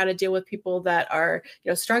empathetic or how to deal with people that are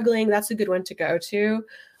struggling, that's a good one to go to.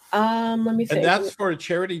 Let me think. And that's for a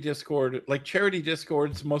charity Discord. Like charity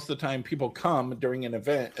Discords, most of the time people come during an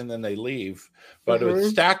event and then they leave. But with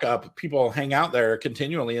Stack Up, people hang out there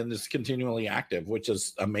continually and is continually active, which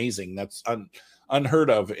is amazing. That's unheard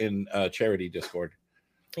of in charity Discord.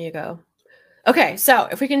 There you go. Okay, so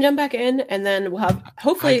if we can jump back in, and then we'll have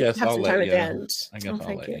hopefully have some time at the end. I guess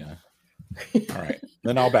I'll let you. All right,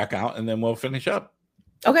 then I'll back out, and then we'll finish up.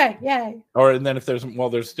 Okay, yay. Or and then if there's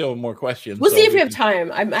still more questions. We'll see if we have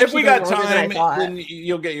time. If we got time, then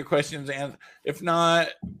you'll get your questions, and if not,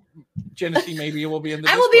 Genesee, maybe you will be in the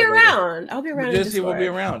Discord. I will be around. I'll be around. Genesee will be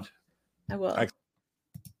around. I will.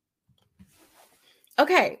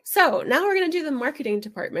 Okay, so now we're going to do the marketing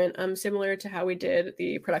department, similar to how we did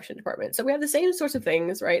the production department. So we have the same sorts of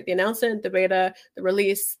things, right? The announcement, the beta, the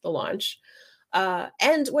release, the launch.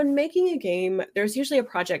 And when making a game, there's usually a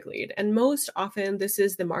project lead, and most often this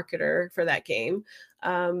is the marketer for that game.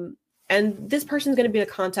 And this person is going to be the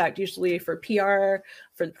contact usually for PR,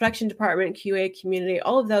 for the production department, QA, community.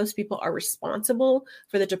 All of those people are responsible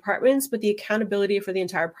for the departments, but the accountability for the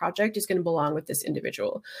entire project is going to belong with this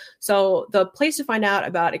individual. So the place to find out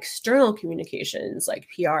about external communications like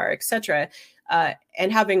PR, etc.,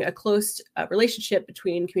 and having a close relationship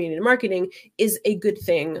between community and marketing is a good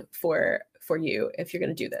thing for you if you're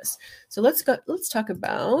going to do this. So let's talk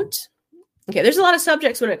about, okay, there's a lot of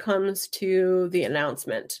subjects when it comes to the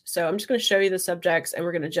announcement. So I'm just going to show you the subjects and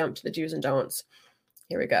we're going to jump to the do's and don'ts.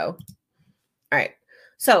 Here we go. All right.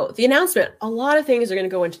 So the announcement, a lot of things are going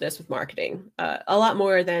to go into this with marketing, a lot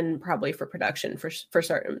more than probably for production for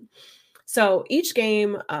certain. So each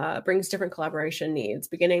game brings different collaboration needs,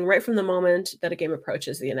 beginning right from the moment that a game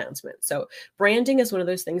approaches the announcement. So branding is one of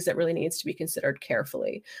those things that really needs to be considered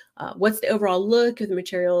carefully. What's the overall look of the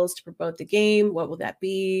materials to promote the game? What will that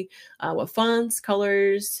be? What fonts,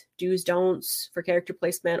 colors, do's, don'ts for character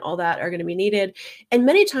placement, all that are going to be needed. And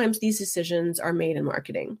many times these decisions are made in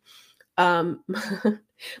marketing.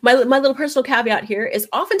 My little personal caveat here is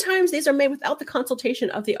oftentimes these are made without the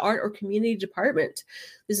consultation of the art or community department.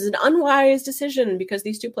 This is an unwise decision because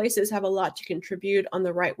these two places have a lot to contribute on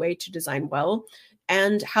the right way to design well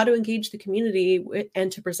and how to engage the community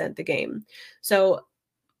and to present the game. So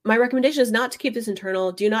my recommendation is not to keep this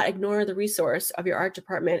internal. Do not ignore the resource of your art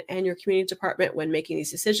department and your community department when making these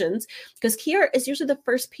decisions, because key art is usually the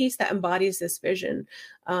first piece that embodies this vision.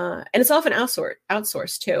 And it's often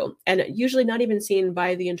outsourced too, and usually not even seen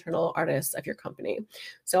by the internal artists of your company.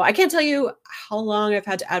 So I can't tell you how long I've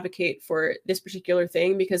had to advocate for this particular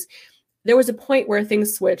thing, because there was a point where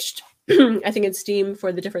things switched, I think in Steam,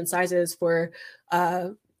 for the different sizes for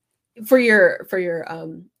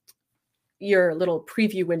your little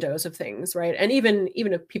preview windows of things, right? And even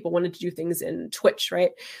if people wanted to do things in Twitch, right?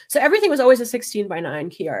 So everything was always a 16:9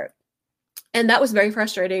 key art. And that was very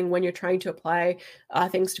frustrating when you're trying to apply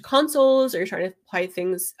things to consoles, or you're trying to apply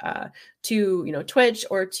things to Twitch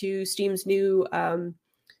or to Steam's new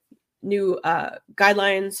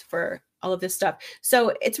guidelines for all of this stuff.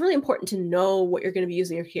 So it's really important to know what you're going to be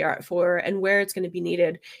using your key art for and where it's going to be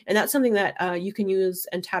needed. And that's something that you can use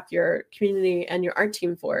and tap your community and your art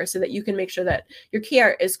team for, so that you can make sure that your key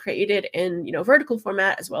art is created in vertical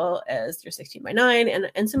format as well as your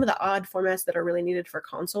 16:9 and some of the odd formats that are really needed for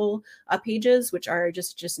console pages, which are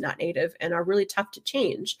just not native and are really tough to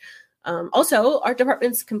change. Also, art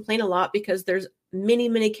departments complain a lot because there's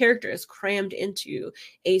many characters crammed into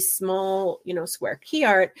a small, square key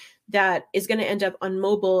art that is going to end up on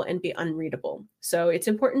mobile and be unreadable. So it's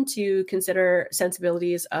important to consider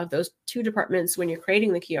sensibilities of those two departments when you're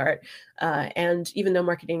creating the key art. And even though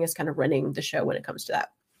marketing is kind of running the show when it comes to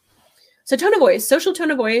that. So tone of voice, social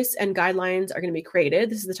tone of voice and guidelines are going to be created.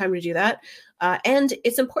 This is the time to do that. And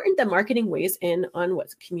it's important that marketing weighs in on what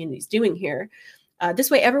the community is doing here.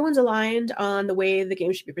 This way, everyone's aligned on the way the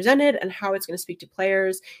game should be presented and how it's going to speak to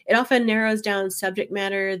players. It often narrows down subject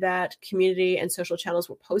matter that community and social channels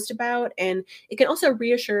will post about, and it can also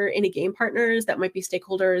reassure any game partners that might be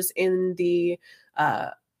stakeholders in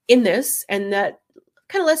this, and that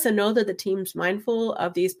kind of lets them know that the team's mindful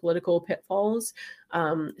of these political pitfalls.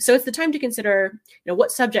 So it's the time to consider,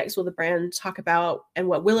 what subjects will the brand talk about, and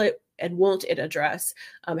what will it and won't it address?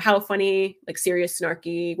 How funny, like serious,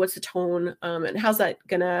 snarky, what's the tone? And how's that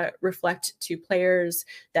gonna reflect to players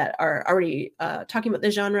that are already talking about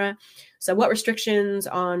the genre? So what restrictions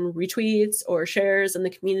on retweets or shares in the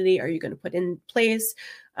community are you going to put in place?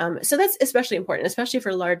 So that's especially important, especially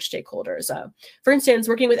for large stakeholders. For instance,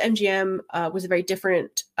 working with MGM was a very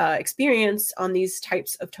different experience on these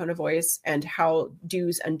types of tone of voice and how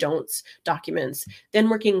do's and don'ts documents than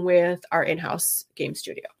working with our in-house game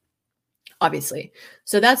studio, obviously.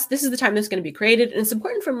 So this is the time that's going to be created. And it's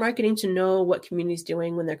important for marketing to know what community's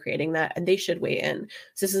doing when they're creating that, and they should weigh in.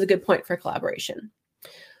 So this is a good point for collaboration.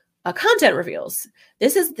 Content reveals.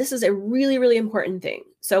 This is a really, really important thing.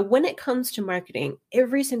 So when it comes to marketing,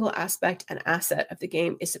 every single aspect and asset of the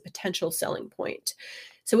game is a potential selling point.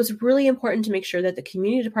 So it's really important to make sure that the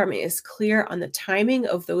community department is clear on the timing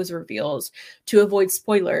of those reveals to avoid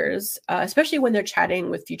spoilers, especially when they're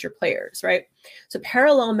chatting with future players, right? So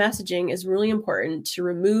parallel messaging is really important to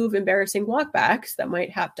remove embarrassing walkbacks that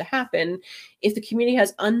might have to happen if the community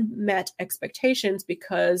has unmet expectations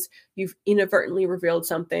because you've inadvertently revealed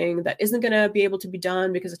something that isn't going to be able to be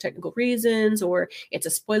done because of technical reasons, or it's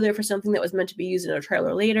a spoiler for something that was meant to be used in a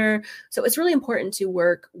trailer later. So it's really important to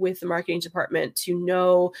work with the marketing department to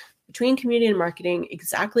know between community and marketing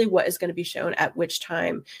exactly what is going to be shown at which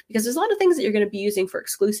time, because there's a lot of things that you're going to be using for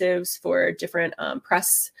exclusives for different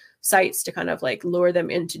press sites to kind of like lure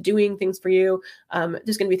them into doing things for you.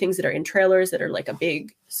 There's going to be things that are in trailers that are like a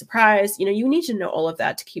big surprise. You know, you need to know all of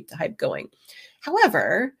that to keep the hype going.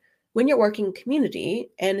 However, when you're working community,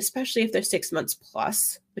 and especially if there's 6 months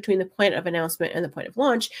plus between the point of announcement and the point of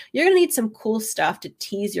launch, you're going to need some cool stuff to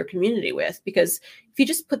tease your community with, because if you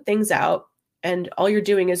just put things out and all you're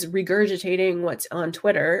doing is regurgitating what's on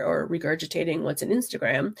Twitter or regurgitating what's in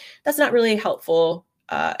Instagram, that's not really helpful.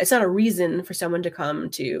 It's not a reason for someone to come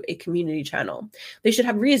to a community channel. They should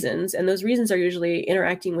have reasons, and those reasons are usually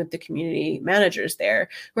interacting with the community managers there,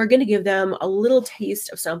 who are going to give them a little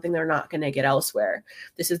taste of something they're not going to get elsewhere.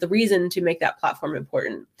 This is the reason to make that platform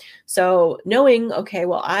important. So knowing, okay,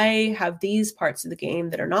 well, I have these parts of the game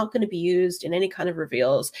that are not going to be used in any kind of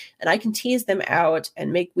reveals, and I can tease them out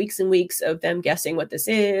and make weeks and weeks of them guessing what this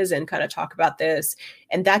is and kind of talk about this.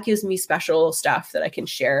 And that gives me special stuff that I can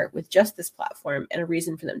share with just this platform, and a reason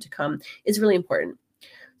for them to come is really important.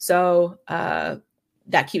 So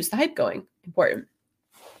that keeps the hype going. Important.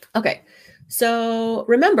 Okay. So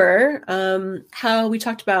remember how we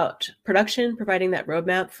talked about production, providing that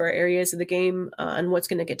roadmap for areas of the game and what's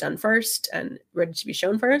going to get done first and ready to be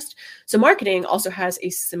shown first. So marketing also has a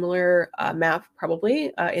similar map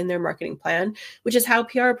probably in their marketing plan, which is how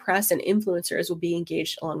PR, press, and influencers will be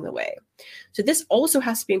engaged along the way. So this also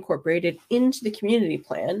has to be incorporated into the community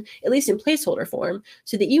plan, at least in placeholder form,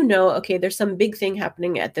 so that you know, okay, there's some big thing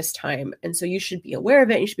happening at this time. And so you should be aware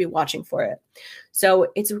of it. And you should be watching for it.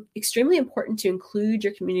 So it's extremely important to include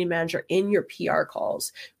your community manager in your PR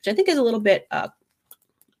calls, which I think is a little bit,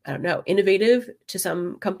 I don't know, innovative to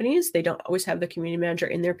some companies. They don't always have the community manager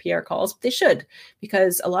in their PR calls, but they should,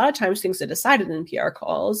 because a lot of times things are decided in PR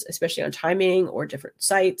calls, especially on timing or different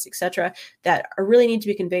sites, etc., that are really need to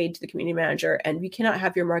be conveyed to the community manager. And we cannot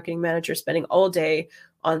have your marketing manager spending all day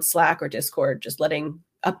on Slack or Discord just updating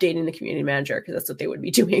the community manager, because that's what they would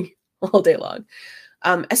be doing all day long,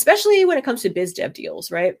 especially when it comes to biz dev deals,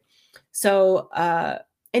 right? So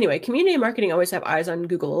anyway, community and marketing always have eyes on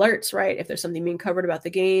Google Alerts, right? If there's something being covered about the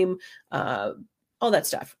game, all that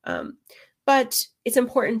stuff. But it's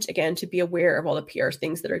important, again, to be aware of all the PR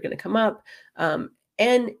things that are going to come up.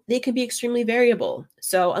 And they can be extremely variable.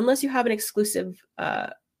 So unless you have an exclusive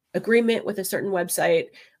agreement with a certain website,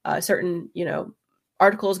 certain,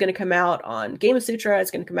 article is going to come out on Gamasutra, it's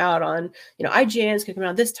going to come out on, IGN, it's going to come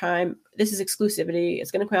out this time. This is exclusivity. It's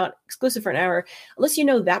going to come out exclusive for an hour. Unless you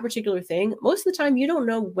know that particular thing, most of the time you don't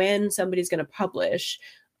know when somebody's going to publish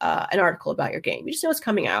an article about your game. You just know it's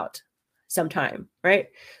coming out sometime, right?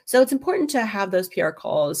 So it's important to have those PR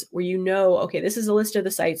calls where okay, this is a list of the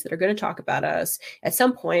sites that are going to talk about us at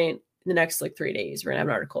some point in the next 3 days. We're going to have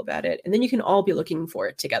an article about it. And then you can all be looking for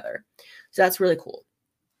it together. So that's really cool.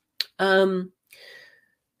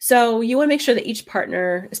 So you want to make sure that each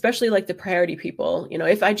partner, especially the priority people,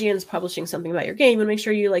 if IGN is publishing something about your game, you want to make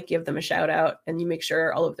sure you give them a shout out and you make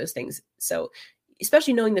sure all of those things. So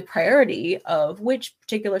especially knowing the priority of which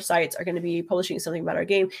particular sites are going to be publishing something about our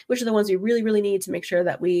game, which are the ones we really, really need to make sure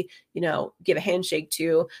that we, give a handshake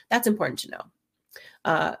to, that's important to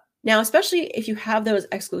know. Now, especially if you have those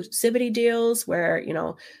exclusivity deals where,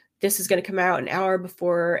 this is going to come out an hour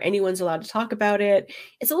before anyone's allowed to talk about it.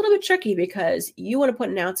 It's a little bit tricky because you want to put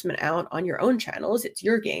an announcement out on your own channels. It's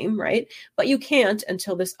your game, right? But you can't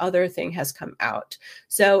until this other thing has come out.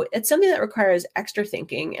 So it's something that requires extra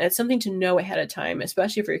thinking, and it's something to know ahead of time,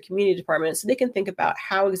 especially for your community department, so they can think about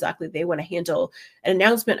how exactly they want to handle an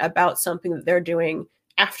announcement about something that they're doing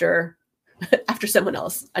after someone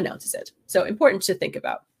else announces it. So important to think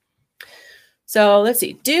about. So let's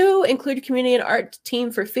see, do include your community and art team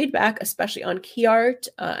for feedback, especially on key art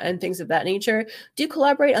and things of that nature. Do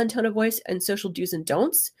collaborate on tone of voice and social do's and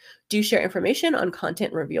don'ts. Do share information on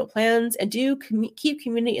content reveal plans, and do keep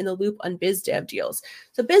community in the loop on biz dev deals.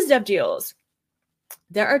 So biz dev deals,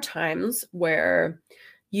 there are times where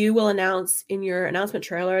you will announce in your announcement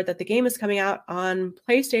trailer that the game is coming out on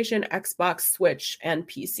PlayStation, Xbox, Switch, and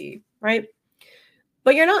PC, right?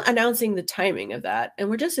 But you're not announcing the timing of that, and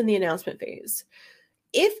we're just in the announcement phase.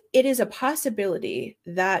 If it is a possibility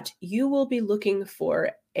that you will be looking for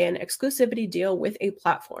an exclusivity deal with a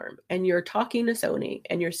platform, and you're talking to Sony,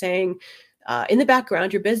 and you're saying in the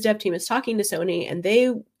background, your biz dev team is talking to Sony, and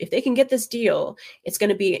if they can get this deal, it's going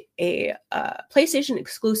to be a PlayStation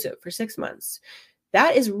exclusive for 6 months.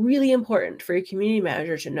 That is really important for your community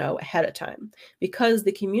manager to know ahead of time, because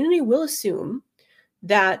the community will assume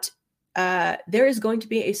that there is going to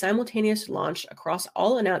be a simultaneous launch across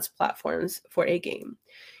all announced platforms for a game.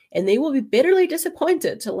 And they will be bitterly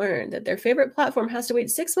disappointed to learn that their favorite platform has to wait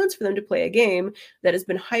 6 months for them to play a game that has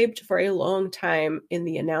been hyped for a long time in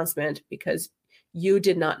the announcement because you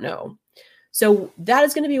did not know. So that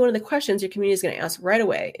is going to be one of the questions your community is going to ask right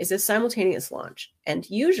away. Is this simultaneous launch? And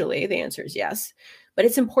usually the answer is yes. But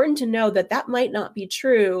it's important to know that that might not be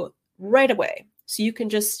true right away. So you can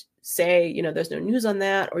just say, there's no news on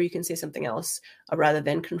that, or you can say something else rather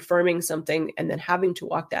than confirming something and then having to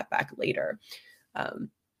walk that back later.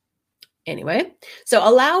 Anyway, so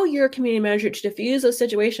allow your community manager to diffuse those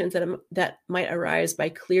situations that might arise by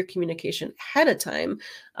clear communication ahead of time,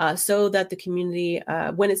 so that the community,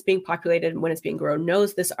 when it's being populated and when it's being grown,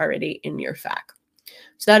 knows this already in your FAQ.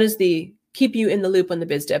 So that is the keep you in the loop on the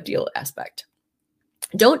biz dev deal aspect.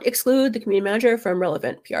 Don't exclude the community manager from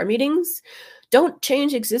relevant PR meetings. Don't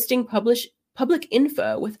change existing public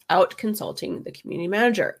info without consulting the community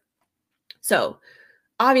manager. So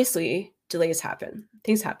obviously delays happen,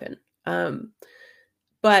 things happen.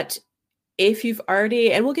 But if you've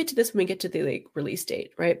already, and we'll get to this when we get to the release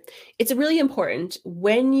date, right? It's really important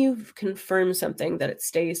when you've confirmed something that it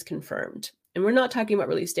stays confirmed. And we're not talking about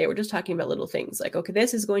release date. We're just talking about little things like, okay,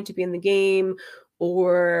 this is going to be in the game,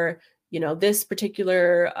 or this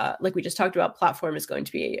particular, like we just talked about, platform is going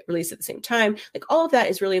to be released at the same time. Like all of that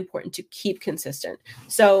is really important to keep consistent.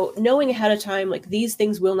 So knowing ahead of time, like these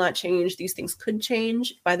things will not change, these things could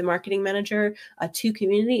change by the marketing manager to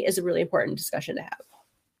community is a really important discussion to have.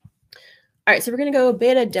 All right, so we're going to go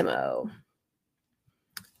beta demo.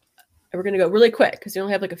 And we're going to go really quick because we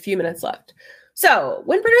only have like a few minutes left. So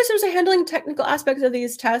when producers are handling technical aspects of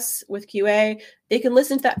these tests with QA, they can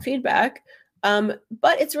listen to that feedback.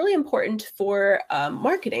 But it's really important for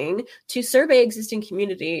marketing to survey existing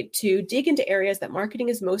community, to dig into areas that marketing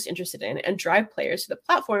is most interested in and drive players to the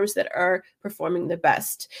platforms that are performing the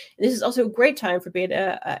best. And this is also a great time for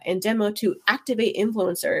beta and demo to activate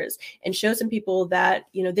influencers and show some people that,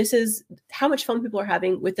 this is how much fun people are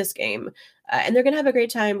having with this game. And they're going to have a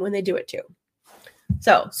great time when they do it too.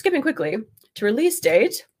 So skipping quickly to release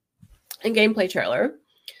date and gameplay trailer.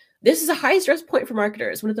 This is a high stress point for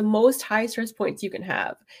marketers, one of the most high stress points you can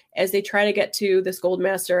have as they try to get to this gold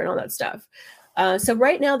master and all that stuff. So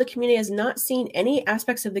right now, the community has not seen any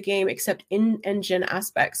aspects of the game except in-engine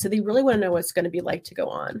aspects. So they really want to know what it's going to be like to go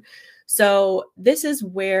on. So this is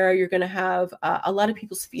where you're going to have a lot of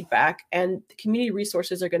people's feedback, and the community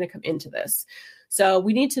resources are going to come into this. So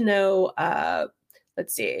we need to know,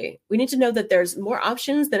 we need to know that there's more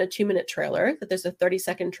options than a 2-minute trailer, that there's a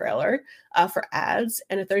 30-second trailer for ads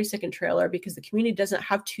and a 30-second trailer because the community doesn't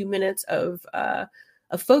have 2 minutes of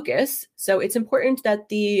focus. So it's important that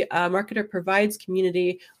the marketer provides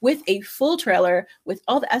community with a full trailer with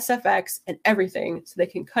all the SFX and everything so they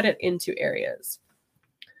can cut it into areas.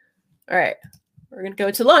 All right, we're going to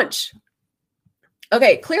go to launch.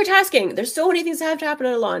 Okay, clear tasking. There's so many things that have to happen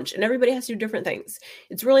at a launch, and everybody has to do different things.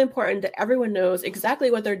 It's really important that everyone knows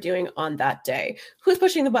exactly what they're doing on that day. Who's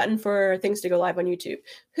pushing the button for things to go live on YouTube?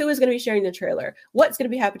 Who is going to be sharing the trailer? What's going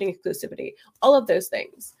to be happening exclusivity? All of those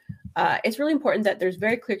things. It's really important that there's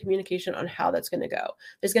very clear communication on how that's going to go.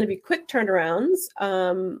 There's going to be quick turnarounds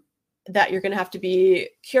that you're going to have to be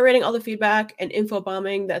curating all the feedback and info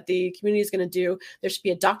bombing that the community is going to do. There should be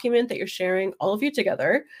a document that you're sharing all of you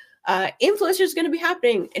together. Influencers is going to be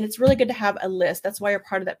happening, and it's really good to have a list. That's why you're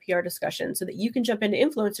part of that PR discussion, so that you can jump into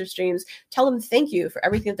influencer streams, tell them thank you for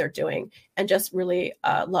everything that they're doing, and just really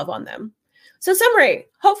love on them. So summary,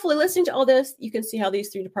 hopefully listening to all this, you can see how these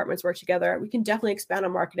three departments work together. We can definitely expand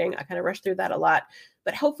on marketing. I kind of rushed through that a lot,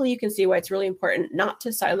 but hopefully you can see why it's really important not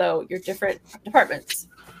to silo your different departments.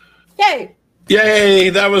 Yay!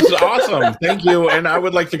 Yay, that was awesome. Thank you. And I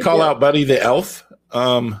would like to call out Buddy the Elf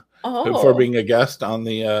for being a guest on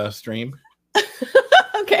the stream.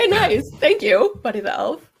 Okay, nice. Thank you, Buddy the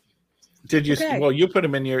Elf. Did you? Okay. Well, you put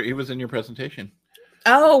him in he was in your presentation.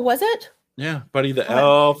 Oh, was it? Yeah, Buddy the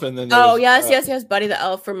Elf, and then yes, Buddy the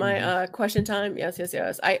Elf for my question time. Yes.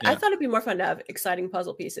 I thought it'd be more fun to have exciting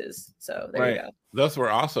puzzle pieces. So there you go. Those were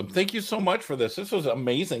awesome. What you so much for this. This was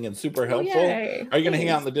amazing and super helpful. Yay. Are you going to hang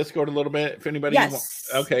out in the Discord a little bit if anybody? Yes.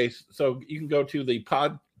 Okay, so you can go to the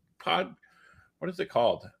pod. What is it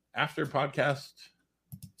called? After podcast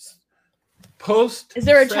post. Is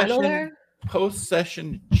there a channel there? Post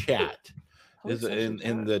session chat. Is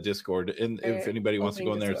in the Discord. And if anybody wants to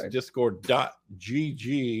go in there, it's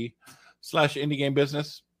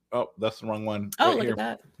discord.gg/indiegamebusiness. Oh, that's the wrong one. Oh, look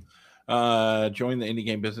at that. Join the Indie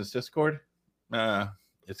Game Business Discord.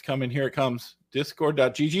 It's coming. Here it comes.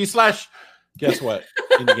 Discord.gg/ guess what?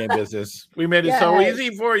 Indie Game Business. We made it so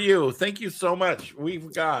easy for you. Thank you so much.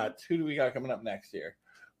 We've got, who do we got coming up next here?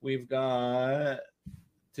 We've got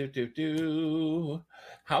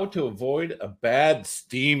how to avoid a bad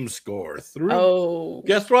Steam score through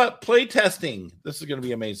guess what? Play testing. This is going to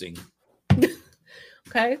be amazing. Okay.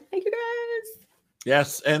 Thank you guys.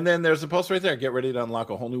 Yes. And then there's a post right there. Get ready to unlock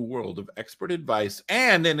a whole new world of expert advice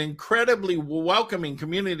and an incredibly welcoming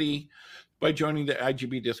community by joining the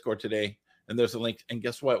IGB Discord today. And there's a link. And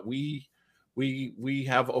guess what? We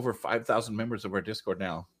have over 5,000 members of our Discord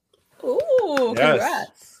now. Ooh,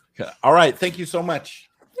 congrats. All right. Thank you so much.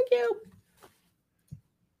 Thank you.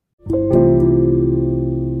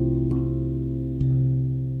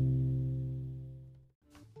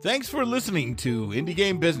 Thanks for listening to Indie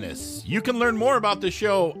Game Business. You can learn more about the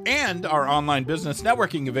show and our online business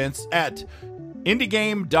networking events at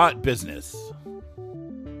indiegame.business.